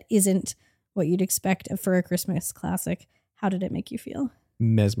classic that isn't what you'd expect for a Christmas classic. How did it make you feel?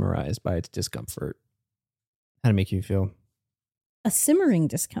 Mesmerized by its discomfort. How did it make you feel? A simmering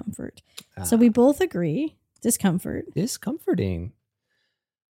discomfort. So we both agree. Discomfort. Discomforting.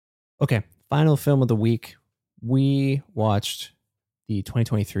 Okay. Final film of the week. We watched the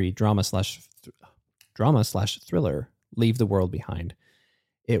 2023 drama slash thriller Leave the World Behind.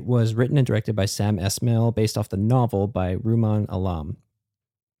 It was written and directed by Sam Esmail based off the novel by Rumaan Alam.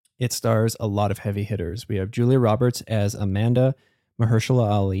 It stars a lot of heavy hitters. We have Julia Roberts as Amanda, Mahershala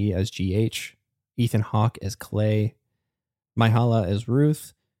Ali as GH, Ethan Hawke as Clay, Myha'la as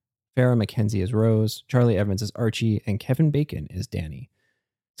Ruth, Farrah McKenzie as Rose, Charlie Evans as Archie, and Kevin Bacon as Danny.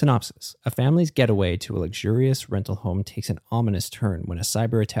 Synopsis. A family's getaway to a luxurious rental home takes an ominous turn when a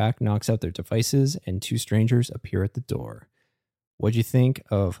cyber attack knocks out their devices and two strangers appear at the door. What'd you think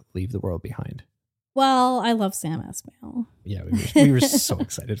of Leave the World Behind? Well, I love Sam Esmail. Yeah, we were so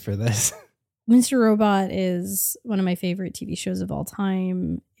excited for this. Mr. Robot is one of my favorite TV shows of all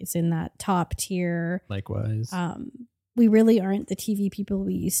time. It's in that top tier. Likewise. We really aren't the TV people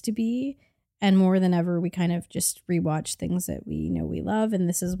we used to be. And more than ever, we kind of just rewatch things that we know we love. And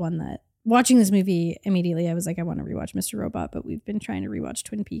this is one that, watching this movie, immediately I was like, I want to rewatch Mr. Robot, but we've been trying to rewatch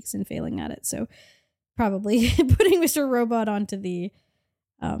Twin Peaks and failing at it. So probably putting Mr. Robot onto the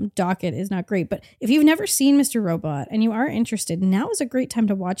docket is not great. But if you've never seen Mr. Robot and you are interested, now is a great time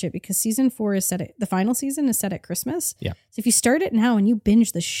to watch it because season 4 is set at, the final season is set at Christmas. Yeah. So if you start it now and you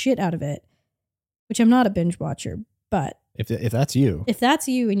binge the shit out of it, which I'm not a binge watcher, but if that's you. If that's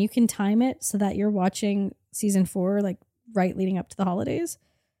you and you can time it so that you're watching season 4, like right leading up to the holidays,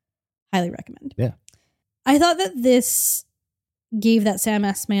 highly recommend. Yeah. I thought that this gave that Sam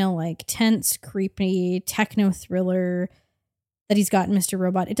Esmail like tense, creepy, techno thriller that he's got in Mr.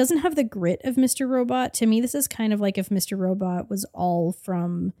 Robot. It doesn't have the grit of Mr. Robot. To me, this is kind of like if Mr. Robot was all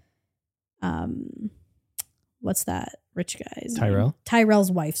from, what's that rich guy's Tyrell? name?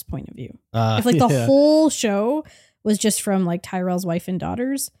 Tyrell's wife's point of view. If like the whole show was just from like Tyrell's wife and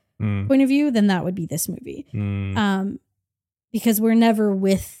daughter's point of view, then that would be this movie. Because we're never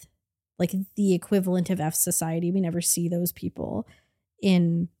with like the equivalent of F Society. We never see those people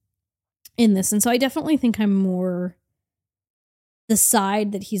in this. And so I definitely think I'm more, the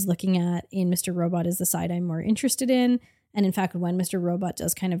side that he's looking at in Mr. Robot is the side I'm more interested in. And in fact, when Mr. Robot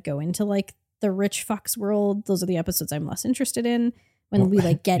does kind of go into like the rich fucks world, those are the episodes I'm less interested in when we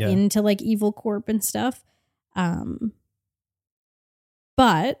like get into like Evil Corp and stuff.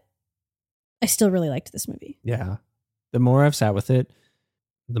 But I still really liked this movie. Yeah. The more I've sat with it,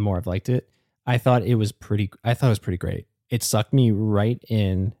 the more I've liked it. I thought it was pretty great. It sucked me right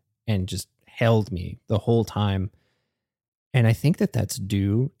in and just held me the whole time. And I think that that's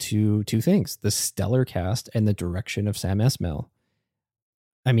due to two things: the stellar cast and the direction of Sam Esmail.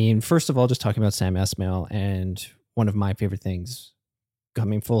 I mean, first of all, just talking about Sam Esmail, and one of my favorite things,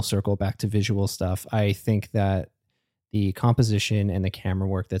 coming full circle back to visual stuff, I think that the composition and the camera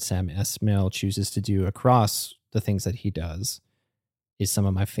work that Sam Esmail chooses to do across the things that he does is some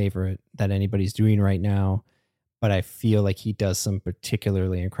of my favorite that anybody's doing right now. But I feel like he does some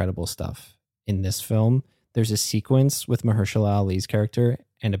particularly incredible stuff in this film. There's a sequence with Mahershala Ali's character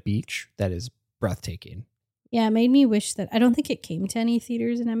and a beach that is breathtaking. Yeah, it made me wish that, I don't think it came to any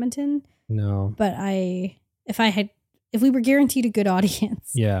theaters in Edmonton. No. But if we were guaranteed a good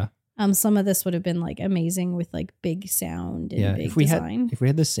audience, yeah, some of this would have been like amazing with like big sound and big design. If we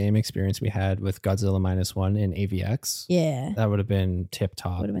had the same experience we had with Godzilla -1 in AVX, yeah, that would have been tip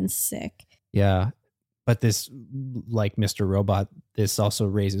top. Would have been sick. Yeah. But this, like Mr. Robot, this also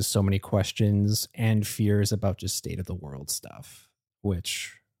raises so many questions and fears about just state of the world stuff,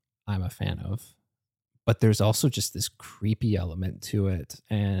 which I'm a fan of. But there's also just this creepy element to it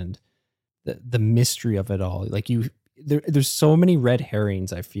and the mystery of it all. Like there's so many red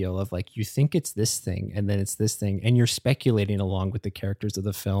herrings, I feel, of like, you think it's this thing and then it's this thing, and you're speculating along with the characters of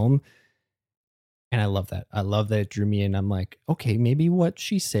the film. And I love that. I love that it drew me in. I'm like, okay, maybe what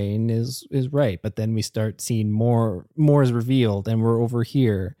she's saying is right. But then we start seeing more is revealed and we're over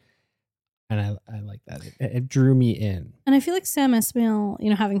here. And I like that. It drew me in. And I feel like Sam Esmail,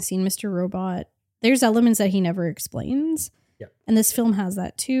 having seen Mr. Robot, there's elements that he never explains. Yeah. And this film has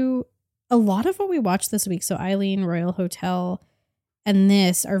that too. A lot of what we watched this week, so Eileen, Royal Hotel, and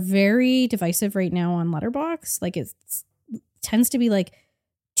this are very divisive right now on Letterboxd. Like it tends to be like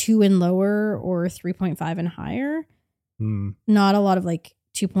 2 and lower or 3.5 and higher. Not a lot of like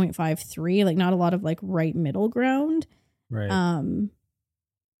 2.53, like not a lot of like right middle ground. Right. And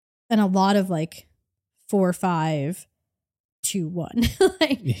a lot of like 4, 5, 2, 1.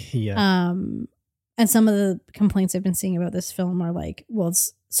 Like, yeah. And some of the complaints I've been seeing about this film are like, well,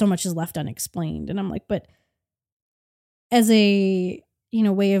 so much is left unexplained. And I'm like, but as a,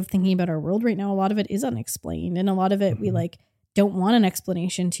 way of thinking about our world right now, a lot of it is unexplained. And a lot of it we like don't want an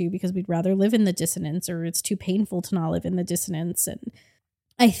explanation to, because we'd rather live in the dissonance, or it's too painful to not live in the dissonance. And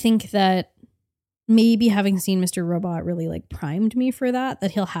I think that maybe having seen Mr. Robot really like primed me for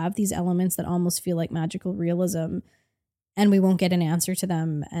that he'll have these elements that almost feel like magical realism, and we won't get an answer to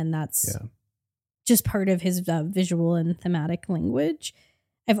them. And that's just part of his visual and thematic language.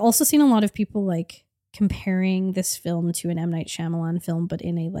 I've also seen a lot of people like comparing this film to an M. Night Shyamalan film, but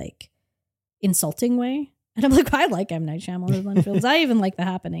in a like insulting way. And I'm like, I like M. Night Shyamalan films. I even like The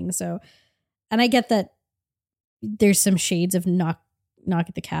Happening. So, and I get that there's some shades of Knock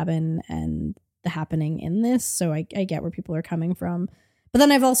at the Cabin and The Happening in this. So I get where people are coming from. But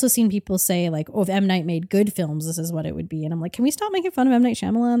then I've also seen people say like, oh, if M. Night made good films, this is what it would be. And I'm like, can we stop making fun of M. Night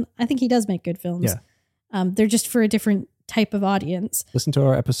Shyamalan? I think he does make good films. Yeah. They're just for a different type of audience. Listen to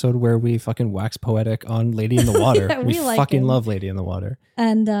our episode where we fucking wax poetic on Lady in the Water. Yeah, we like fucking him. love Lady in the Water.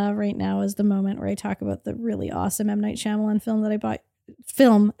 And right now is the moment where I talk about the really awesome M. Night Shyamalan film that I bought.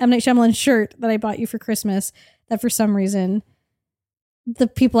 M. Night Shyamalan shirt that I bought you for Christmas, that for some reason the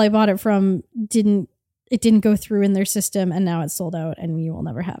people I bought it from didn't go through in their system, and now it's sold out and you will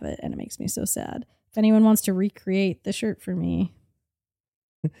never have it. And it makes me so sad. If anyone wants to recreate the shirt for me,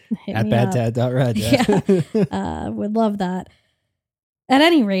 at baddad.red. Yeah. Would love that. At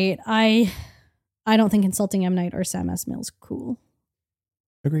any rate, I don't think insulting M. Night or Sam Esmail's cool.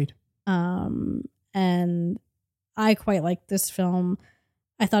 Agreed. And I quite liked this film.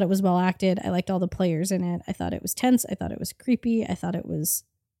 I thought it was well acted. I liked all the players in it. I thought it was tense. I thought it was creepy. I thought it was,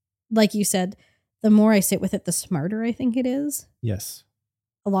 like you said, the more I sit with it, the smarter I think it is. Yes.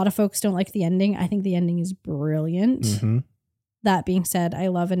 A lot of folks don't like the ending. I think the ending is brilliant. Mm-hmm. That being said, I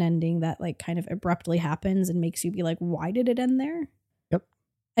love an ending that like kind of abruptly happens and makes you be like, why did it end there? Yep.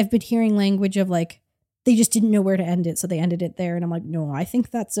 I've been hearing language of like, they just didn't know where to end it, so they ended it there. And I'm like, no, I think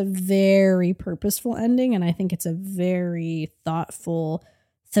that's a very purposeful ending. And I think it's a very thoughtful,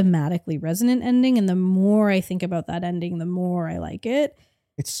 thematically resonant ending. And the more I think about that ending, the more I like it.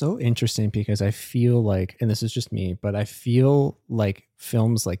 It's so interesting because I feel like, and this is just me, but I feel like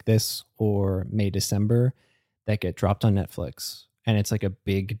films like this or May December that get dropped on Netflix and it's like a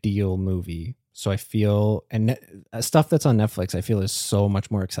big deal movie. So I feel, and stuff that's on Netflix, I feel is so much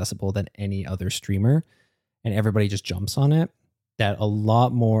more accessible than any other streamer, and everybody just jumps on it, that a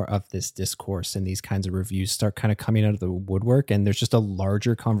lot more of this discourse and these kinds of reviews start kind of coming out of the woodwork, and there's just a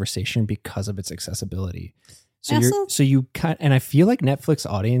larger conversation because of its accessibility. So you kind, and I feel like Netflix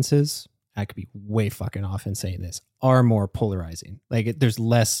audiences, I could be way fucking off in saying this, are more polarizing. Like there's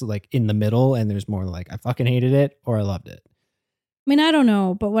less like in the middle, and there's more like I fucking hated it or I loved it. I mean, I don't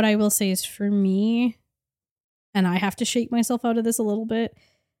know, but what I will say is for me, and I have to shake myself out of this a little bit,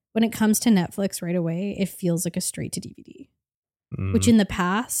 when it comes to Netflix right away, it feels like a straight to DVD, which in the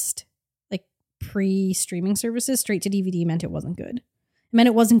past, like pre-streaming services, straight to DVD meant it wasn't good. It meant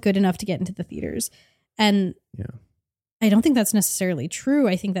it wasn't good enough to get into the theaters. And I don't think that's necessarily true.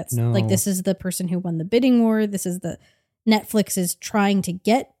 I think that's like, this is the person who won the bidding war. This is the Netflix is trying to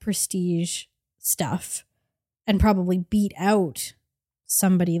get prestige stuff and probably beat out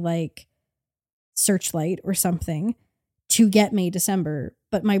somebody like Searchlight or something to get May December.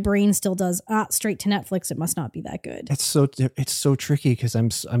 But my brain still does straight to Netflix. It must not be that good. It's so tricky because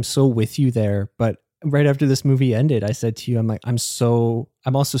I'm so with you there, but right after this movie ended, I said to you, I'm like, I'm also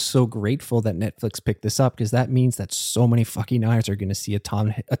so grateful that Netflix picked this up, because that means that so many fucking eyes are going to see a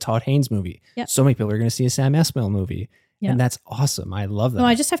Todd Haynes movie. Yep. So many people are going to see a Sam Esmail movie. Yep. And that's awesome. I love that. No,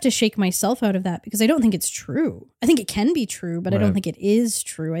 I just have to shake myself out of that because I don't think it's true. I think it can be true, but I don't think it is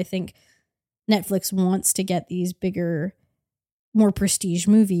true. I think Netflix wants to get these bigger, more prestige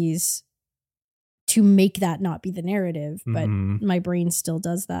movies to make that not be the narrative, but my brain still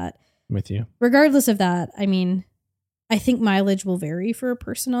does that. With you. Regardless of that, I mean, I think mileage will vary for a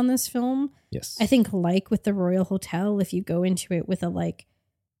person on this film. Yes. I think like with the Royal Hotel, if you go into it with a like,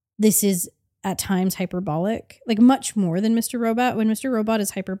 this is at times hyperbolic, like much more than Mr. Robot. When Mr. Robot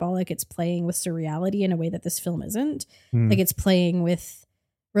is hyperbolic, it's playing with surreality in a way that this film isn't. Like it's playing with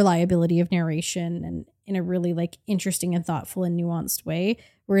reliability of narration and in a really like interesting and thoughtful and nuanced way.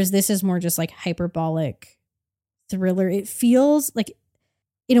 Whereas this is more just like hyperbolic thriller. It feels like,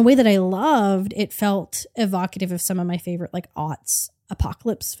 in a way that I loved, it felt evocative of some of my favorite like aughts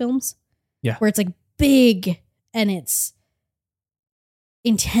apocalypse films. Yeah. Where it's like big and it's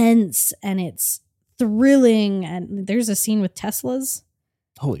intense and it's thrilling, and there's a scene with Teslas.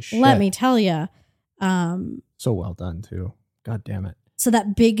 Holy shit. Let me tell you. So well done too. God damn it. So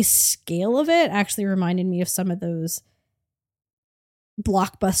that big scale of it actually reminded me of some of those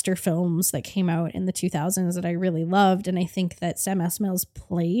blockbuster films that came out in the 2000s that I really loved. And I think that Sam Esmail's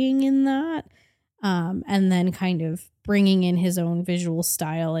playing in that, and then kind of bringing in his own visual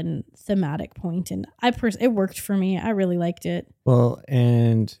style and thematic point. And it worked for me. I really liked it. Well,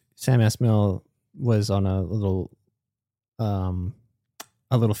 and Sam Esmail was on a little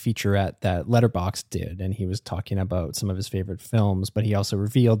featurette that Letterboxd did, and he was talking about some of his favorite films, but he also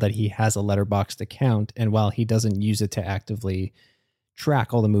revealed that he has a Letterboxd account, and while he doesn't use it to actively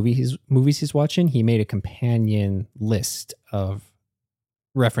track all the movies he's watching, he made a companion list of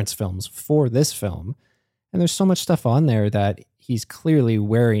reference films for this film. And there's so much stuff on there that he's clearly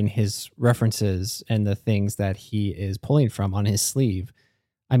wearing his references and the things that he is pulling from on his sleeve.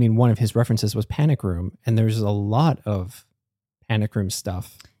 I mean, one of his references was Panic Room, and there's a lot of Panic Room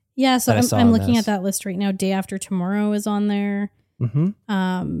stuff. Yeah, so I'm looking at that list right now. Day After Tomorrow is on there.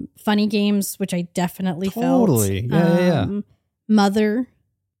 Funny Games, which I definitely felt. Totally. Yeah. Mother,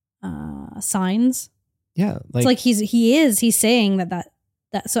 Signs. Yeah. It's like he's saying that.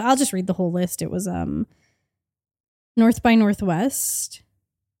 So I'll just read the whole list. It was North by Northwest,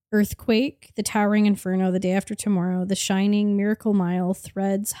 Earthquake, The Towering Inferno, The Day After Tomorrow, The Shining, Miracle Mile,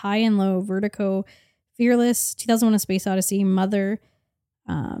 Threads, High and Low, Vertigo, Fearless, 2001: A Space Odyssey, Mother,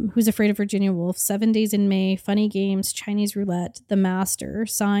 Who's Afraid of Virginia Woolf, 7 Days in May, Funny Games, Chinese Roulette, The Master,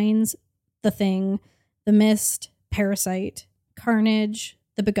 Signs, The Thing, The Mist, Parasite, Carnage,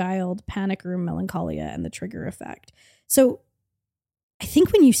 The Beguiled, Panic Room, Melancholia, and The Trigger Effect. So I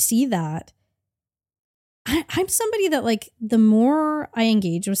think when you see that, I'm somebody that like the more I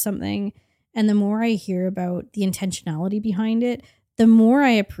engage with something and the more I hear about the intentionality behind it, the more I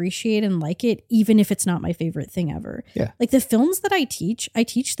appreciate and like it, even if it's not my favorite thing ever. Yeah. Like the films that I teach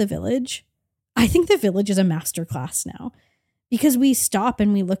The Village. I think The Village is a masterclass now because we stop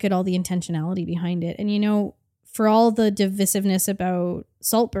and we look at all the intentionality behind it. And, you know, for all the divisiveness about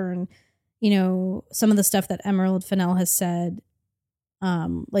Saltburn, you know, some of the stuff that Emerald Fennell has said,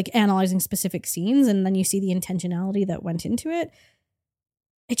 like analyzing specific scenes, and then you see the intentionality that went into it.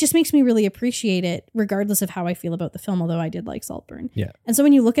 It just makes me really appreciate it, regardless of how I feel about the film, although I did like Saltburn. Yeah. And so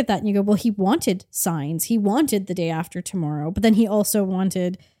when you look at that and you go, well, he wanted Signs, he wanted The Day After Tomorrow, but then he also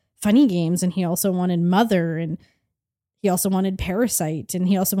wanted Funny Games, and he also wanted Mother, and he also wanted Parasite, and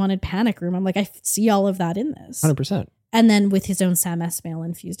he also wanted Panic Room. I'm like, I see all of that in this. 100%. And then with his own Sam Esmail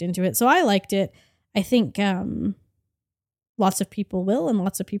infused into it. So I liked it. I think lots of people will and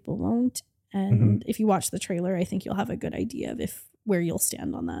lots of people won't. And if you watch the trailer, I think you'll have a good idea of where you'll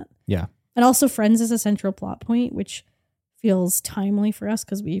stand on that. Yeah. And also Friends is a central plot point, which feels timely for us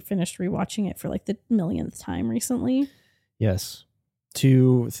because we finished rewatching it for like the millionth time recently. Yes.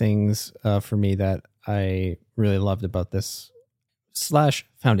 Two things for me that I really loved about this /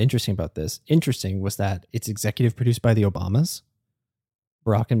 found interesting about this. Interesting was that it's executive produced by the Obamas,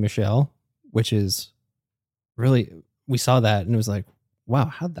 Barack and Michelle, which is really, we saw that and it was like, wow,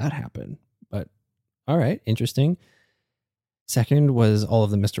 how'd that happen? But all right, interesting. Second was all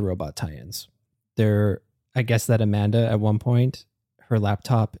of the Mr. Robot tie-ins. I guess that Amanda at one point, her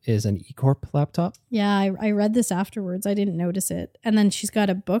laptop is an E-Corp laptop. Yeah, I read this afterwards. I didn't notice it. And then she's got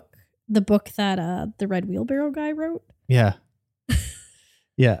a book, the book that the Red Wheelbarrow guy wrote. Yeah.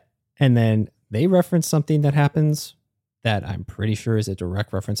 Yeah. And then they reference something that happens that I'm pretty sure is a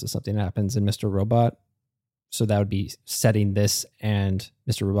direct reference to something that happens in Mr. Robot So that would be setting this and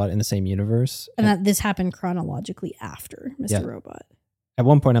Mr. Robot in the same universe. And that this happened chronologically after Mr. Robot. At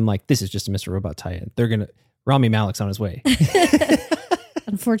one point, I'm like, this is just a Mr. Robot tie-in. Rami Malek's on his way.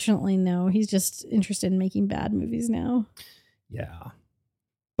 Unfortunately, no. He's just interested in making bad movies now. Yeah.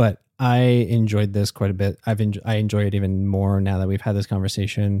 But I enjoyed this quite a bit. I enjoy it even more now that we've had this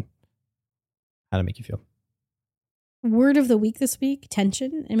conversation. How'd it make you feel? Word of the week this week,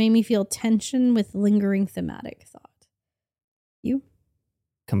 tension. It made me feel tension with lingering thematic thought. You?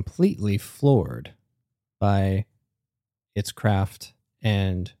 Completely floored by its craft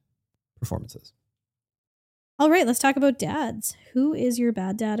and performances. All right, let's talk about dads. Who is your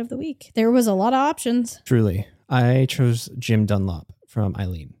bad dad of the week? There was a lot of options. Truly. I chose Jim Dunlop from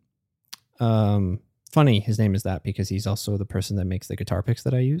Eileen. Funny, his name is that because he's also the person that makes the guitar picks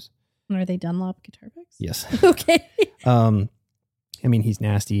that I use. Are they Dunlop guitar picks? Yes. Okay. I mean, he's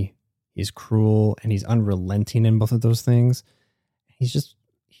nasty, he's cruel, and he's unrelenting in both of those things. He's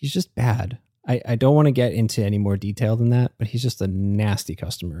just bad. I don't want to get into any more detail than that, but he's just a nasty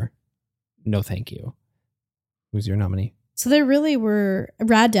customer. No, thank you. Who's your nominee? So there really were,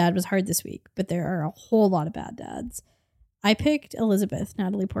 Rad Dad was hard this week, but there are a whole lot of bad dads. I picked Elizabeth,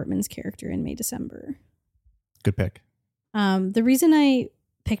 Natalie Portman's character in May December. Good pick. The reason I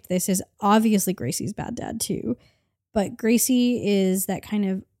picked this is obviously Gracie's bad dad too, but Gracie is that kind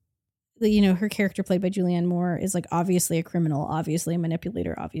of, you know, her character played by Julianne Moore is like obviously a criminal, obviously a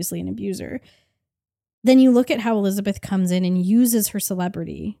manipulator, obviously an abuser. Then you look at how Elizabeth comes in and uses her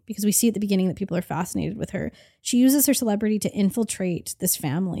celebrity, because we see at the beginning that people are fascinated with her. She uses her celebrity to infiltrate this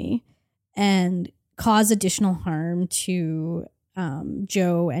family and cause additional harm to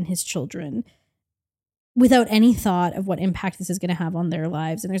Joe and his children without any thought of what impact this is going to have on their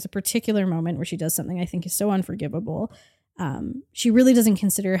lives. And there's a particular moment where she does something I think is so unforgivable. She really doesn't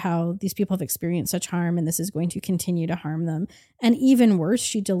consider how these people have experienced such harm and this is going to continue to harm them. And even worse,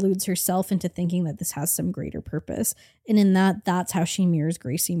 she deludes herself into thinking that this has some greater purpose. And in that's how she mirrors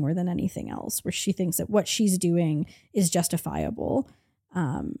Gracie more than anything else, where she thinks that what she's doing is justifiable.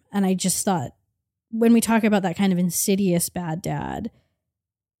 And I just thought when we talk about that kind of insidious bad dad,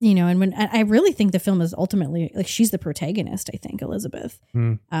 you know, and when I really think the film is ultimately like she's the protagonist, I think, Elizabeth.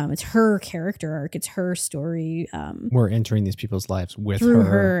 It's her character arc. It's her story. We're entering these people's lives with through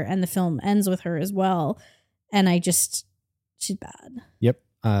her. And the film ends with her as well. And she's bad. Yep.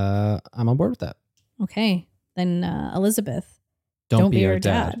 I'm on board with that. Okay. Then Elizabeth, don't be her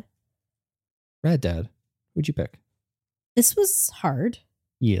dad. Rad Dad. Who'd you pick? This was hard.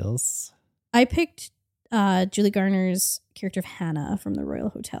 Yes. I picked Julie Garner's character of Hannah from the Royal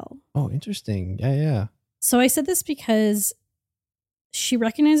Hotel. Oh, interesting. Yeah. So I said this because she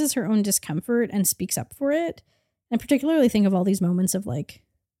recognizes her own discomfort and speaks up for it. And particularly think of all these moments of like,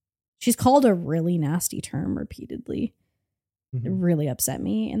 she's called a really nasty term repeatedly. Mm-hmm. It really upset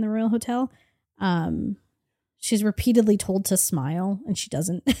me in the Royal Hotel. She's repeatedly told to smile and she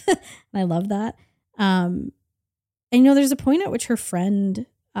doesn't. And I love that. And you know, there's a point at which her friend,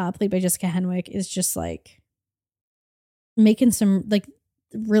 played by Jessica Henwick, is just like making some like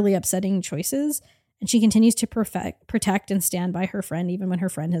really upsetting choices, and she continues to protect and stand by her friend even when her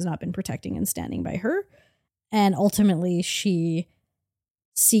friend has not been protecting and standing by her. And ultimately she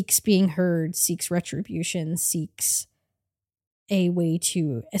seeks being heard, seeks retribution, seeks a way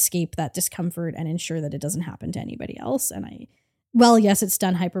to escape that discomfort and ensure that it doesn't happen to anybody else. And yes, it's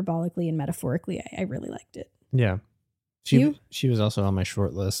done hyperbolically and metaphorically. I really liked it. Yeah. She was also on my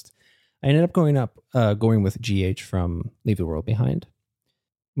short list. I ended up going with GH from Leave the World Behind,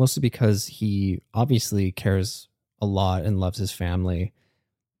 mostly because he obviously cares a lot and loves his family.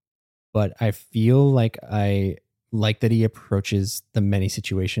 But I feel like I like that he approaches the many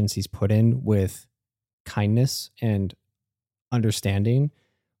situations he's put in with kindness and understanding,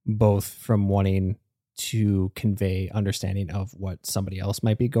 both from wanting to convey understanding of what somebody else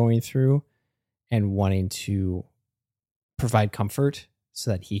might be going through and wanting to provide comfort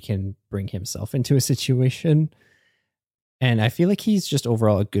so that he can bring himself into a situation. And I feel like he's just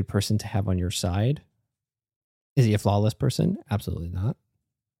overall a good person to have on your side. Is he a flawless person? Absolutely not.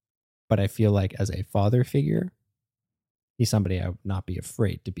 But I feel like as a father figure, he's somebody I would not be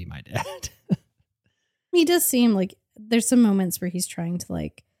afraid to be my dad. He does seem like there's some moments where he's trying to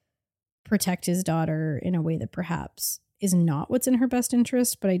like protect his daughter in a way that perhaps is not what's in her best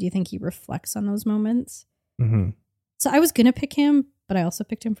interest, but I do think he reflects on those moments. Mm-hmm. So I was going to pick him, but I also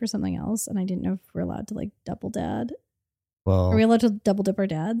picked him for something else. And I didn't know if we're allowed to like double dad. Well, are we allowed to double dip our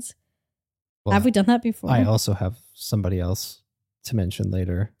dads? Well, have we done that before? I also have somebody else to mention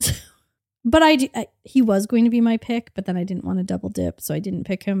later. But he was going to be my pick, but then I didn't want to double dip. So I didn't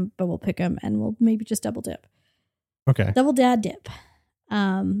pick him, but we'll pick him and we'll maybe just double dip. Okay. Double dad dip.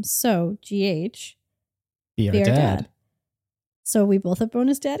 So GH, Be our be our dad. dad. So we both have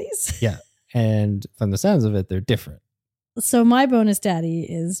bonus daddies. Yeah. And from the sounds of it, they're different. So my bonus daddy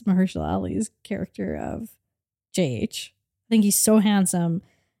is Mahershala Ali's character of JH. I think he's so handsome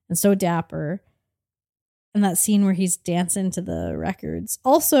and so dapper. And that scene where he's dancing to the records.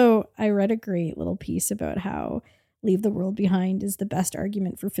 Also, I read a great little piece about how Leave the World Behind is the best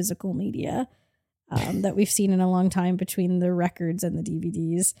argument for physical media that we've seen in a long time between the records and the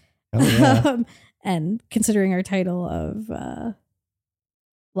DVDs. Oh, yeah. And considering our title of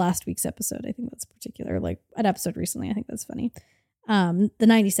last week's episode, I think that's particular. Like an episode recently, I think that's funny. The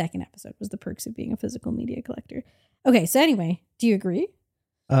 92nd episode was The Perks of Being a Physical Media Collector. Okay, so anyway, do you agree?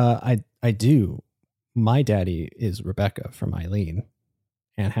 I do. My daddy is Rebecca from Eileen.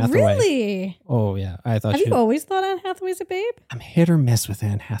 Anne Hathaway. Really? Oh, yeah. I thought Have you always thought Anne Hathaway's a babe? I'm hit or miss with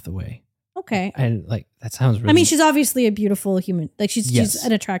Anne Hathaway. Okay. And like, that sounds really... I mean, she's obviously a beautiful human. Like she's Yes.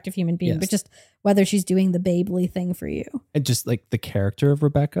 an attractive human being, Yes. but just whether she's doing the babely thing for you. And just like the character of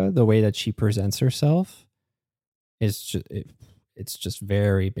Rebecca, the way that she presents herself is just, it's just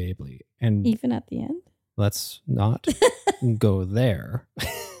very babely. And Even at the end? let's not go there.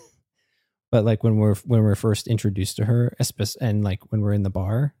 But like when we're first introduced to her, and like when we're in the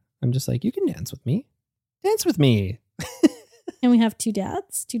bar, I'm just like, you can dance with me. Dance with me. And we have two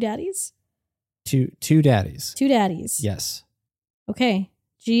daddies? Two daddies. Two daddies. Yes. Okay.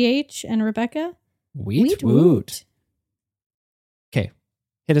 GH and Rebecca? Weet woot. Okay.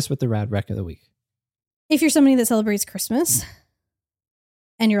 Hit us with the rad rec of the week. If you're somebody that celebrates Christmas,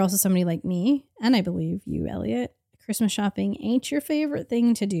 and you're also somebody like me, and I believe you, Elliot, Christmas shopping ain't your favorite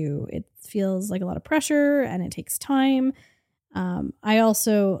thing to do. It feels like a lot of pressure and it takes time. I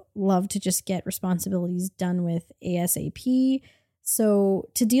also love to just get responsibilities done with ASAP. So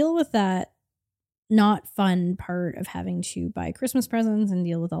to deal with that not fun part of having to buy Christmas presents and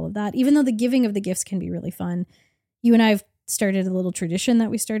deal with all of that, even though the giving of the gifts can be really fun, you and I have started a little tradition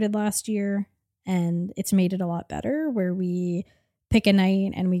that we started last year, and it's made it a lot better, where we pick a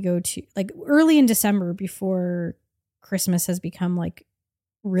night and we go to like early in December before Christmas has become like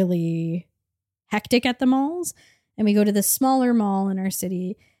really hectic at the malls. And we go to this smaller mall in our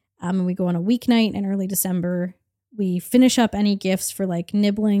city, and we go on a weeknight in early December. We finish up any gifts for like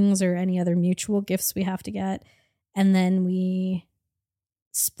nibblings or any other mutual gifts we have to get. And then we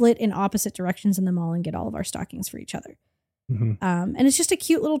split in opposite directions in the mall and get all of our stockings for each other. Mm-hmm. And it's just a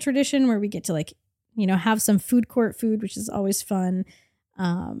cute little tradition where we get to like, you know, have some food court food, which is always fun.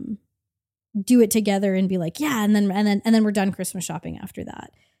 Do it together and be like, yeah. And then we're done Christmas shopping after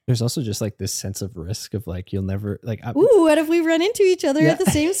that. There's also just like this sense of risk of like, you'll never like, ooh, what if we run into each other at the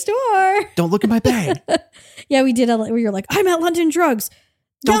same store? Don't look at my bag. Yeah, we did. Where you're like, I'm at London Drugs.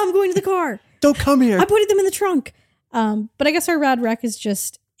 Now I'm going to the car. Don't come here. I'm putting them in the trunk. But I guess our rad rec is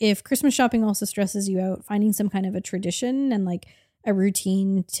just, if Christmas shopping also stresses you out, finding some kind of a tradition and like a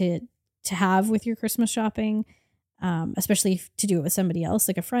routine to have with your Christmas shopping, especially to do it with somebody else,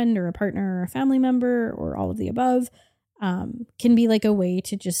 like a friend or a partner or a family member or all of the above, can be like a way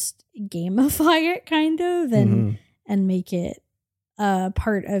to just gamify it kind of and make it a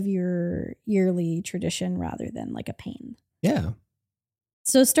part of your yearly tradition rather than like a pain. Yeah.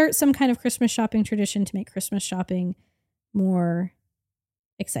 So start some kind of Christmas shopping tradition to make Christmas shopping more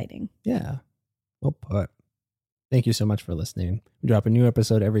exciting. Yeah. Well put. Thank you so much for listening. We drop a new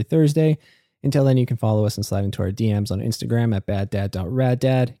episode every Thursday. Until then, you can follow us and slide into our DMs on Instagram at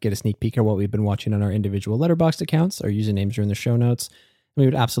baddad.raddad. Get a sneak peek at what we've been watching on our individual Letterboxd accounts. Our usernames are in the show notes. We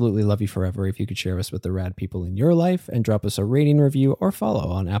would absolutely love you forever if you could share us with the rad people in your life and drop us a rating, review, or follow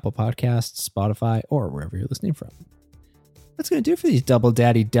on Apple Podcasts, Spotify, or wherever you're listening from. That's going to do it for these Double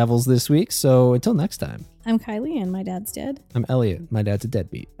Daddy Devils this week. So until next time. I'm Kylie and my dad's dead. I'm Elliot. My dad's a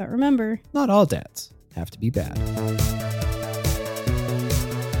deadbeat. But remember, not all dads have to be bad.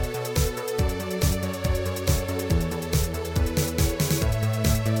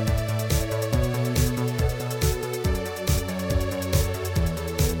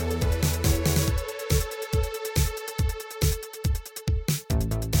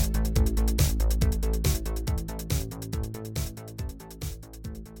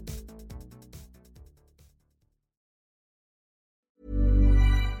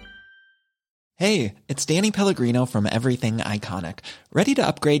 Hey, it's Danny Pellegrino from Everything Iconic. Ready to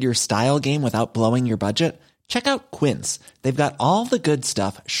upgrade your style game without blowing your budget? Check out Quince. They've got all the good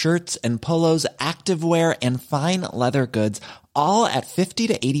stuff, shirts and polos, activewear, and fine leather goods, all at 50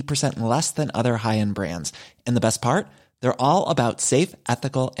 to 80% less than other high-end brands. And the best part? They're all about safe,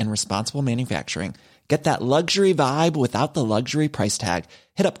 ethical, and responsible manufacturing. Get that luxury vibe without the luxury price tag.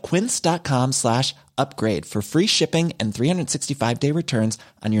 Hit up quince.com/upgrade for free shipping and 365-day returns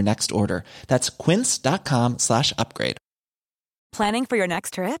on your next order. That's quince.com/upgrade. Planning for your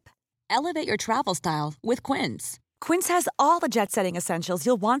next trip? Elevate your travel style with Quince. Quince has all the jet-setting essentials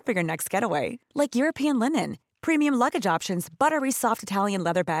you'll want for your next getaway, like European linen, premium luggage options, buttery soft Italian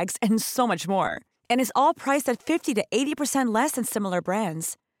leather bags, and so much more. And is all priced at 50 to 80% less than similar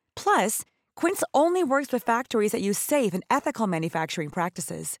brands. Plus, Quince only works with factories that use safe and ethical manufacturing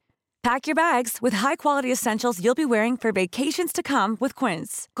practices. Pack your bags with high-quality essentials you'll be wearing for vacations to come with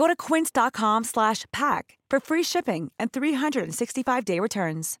Quince. Go to quince.com/pack for free shipping and 365-day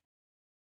returns.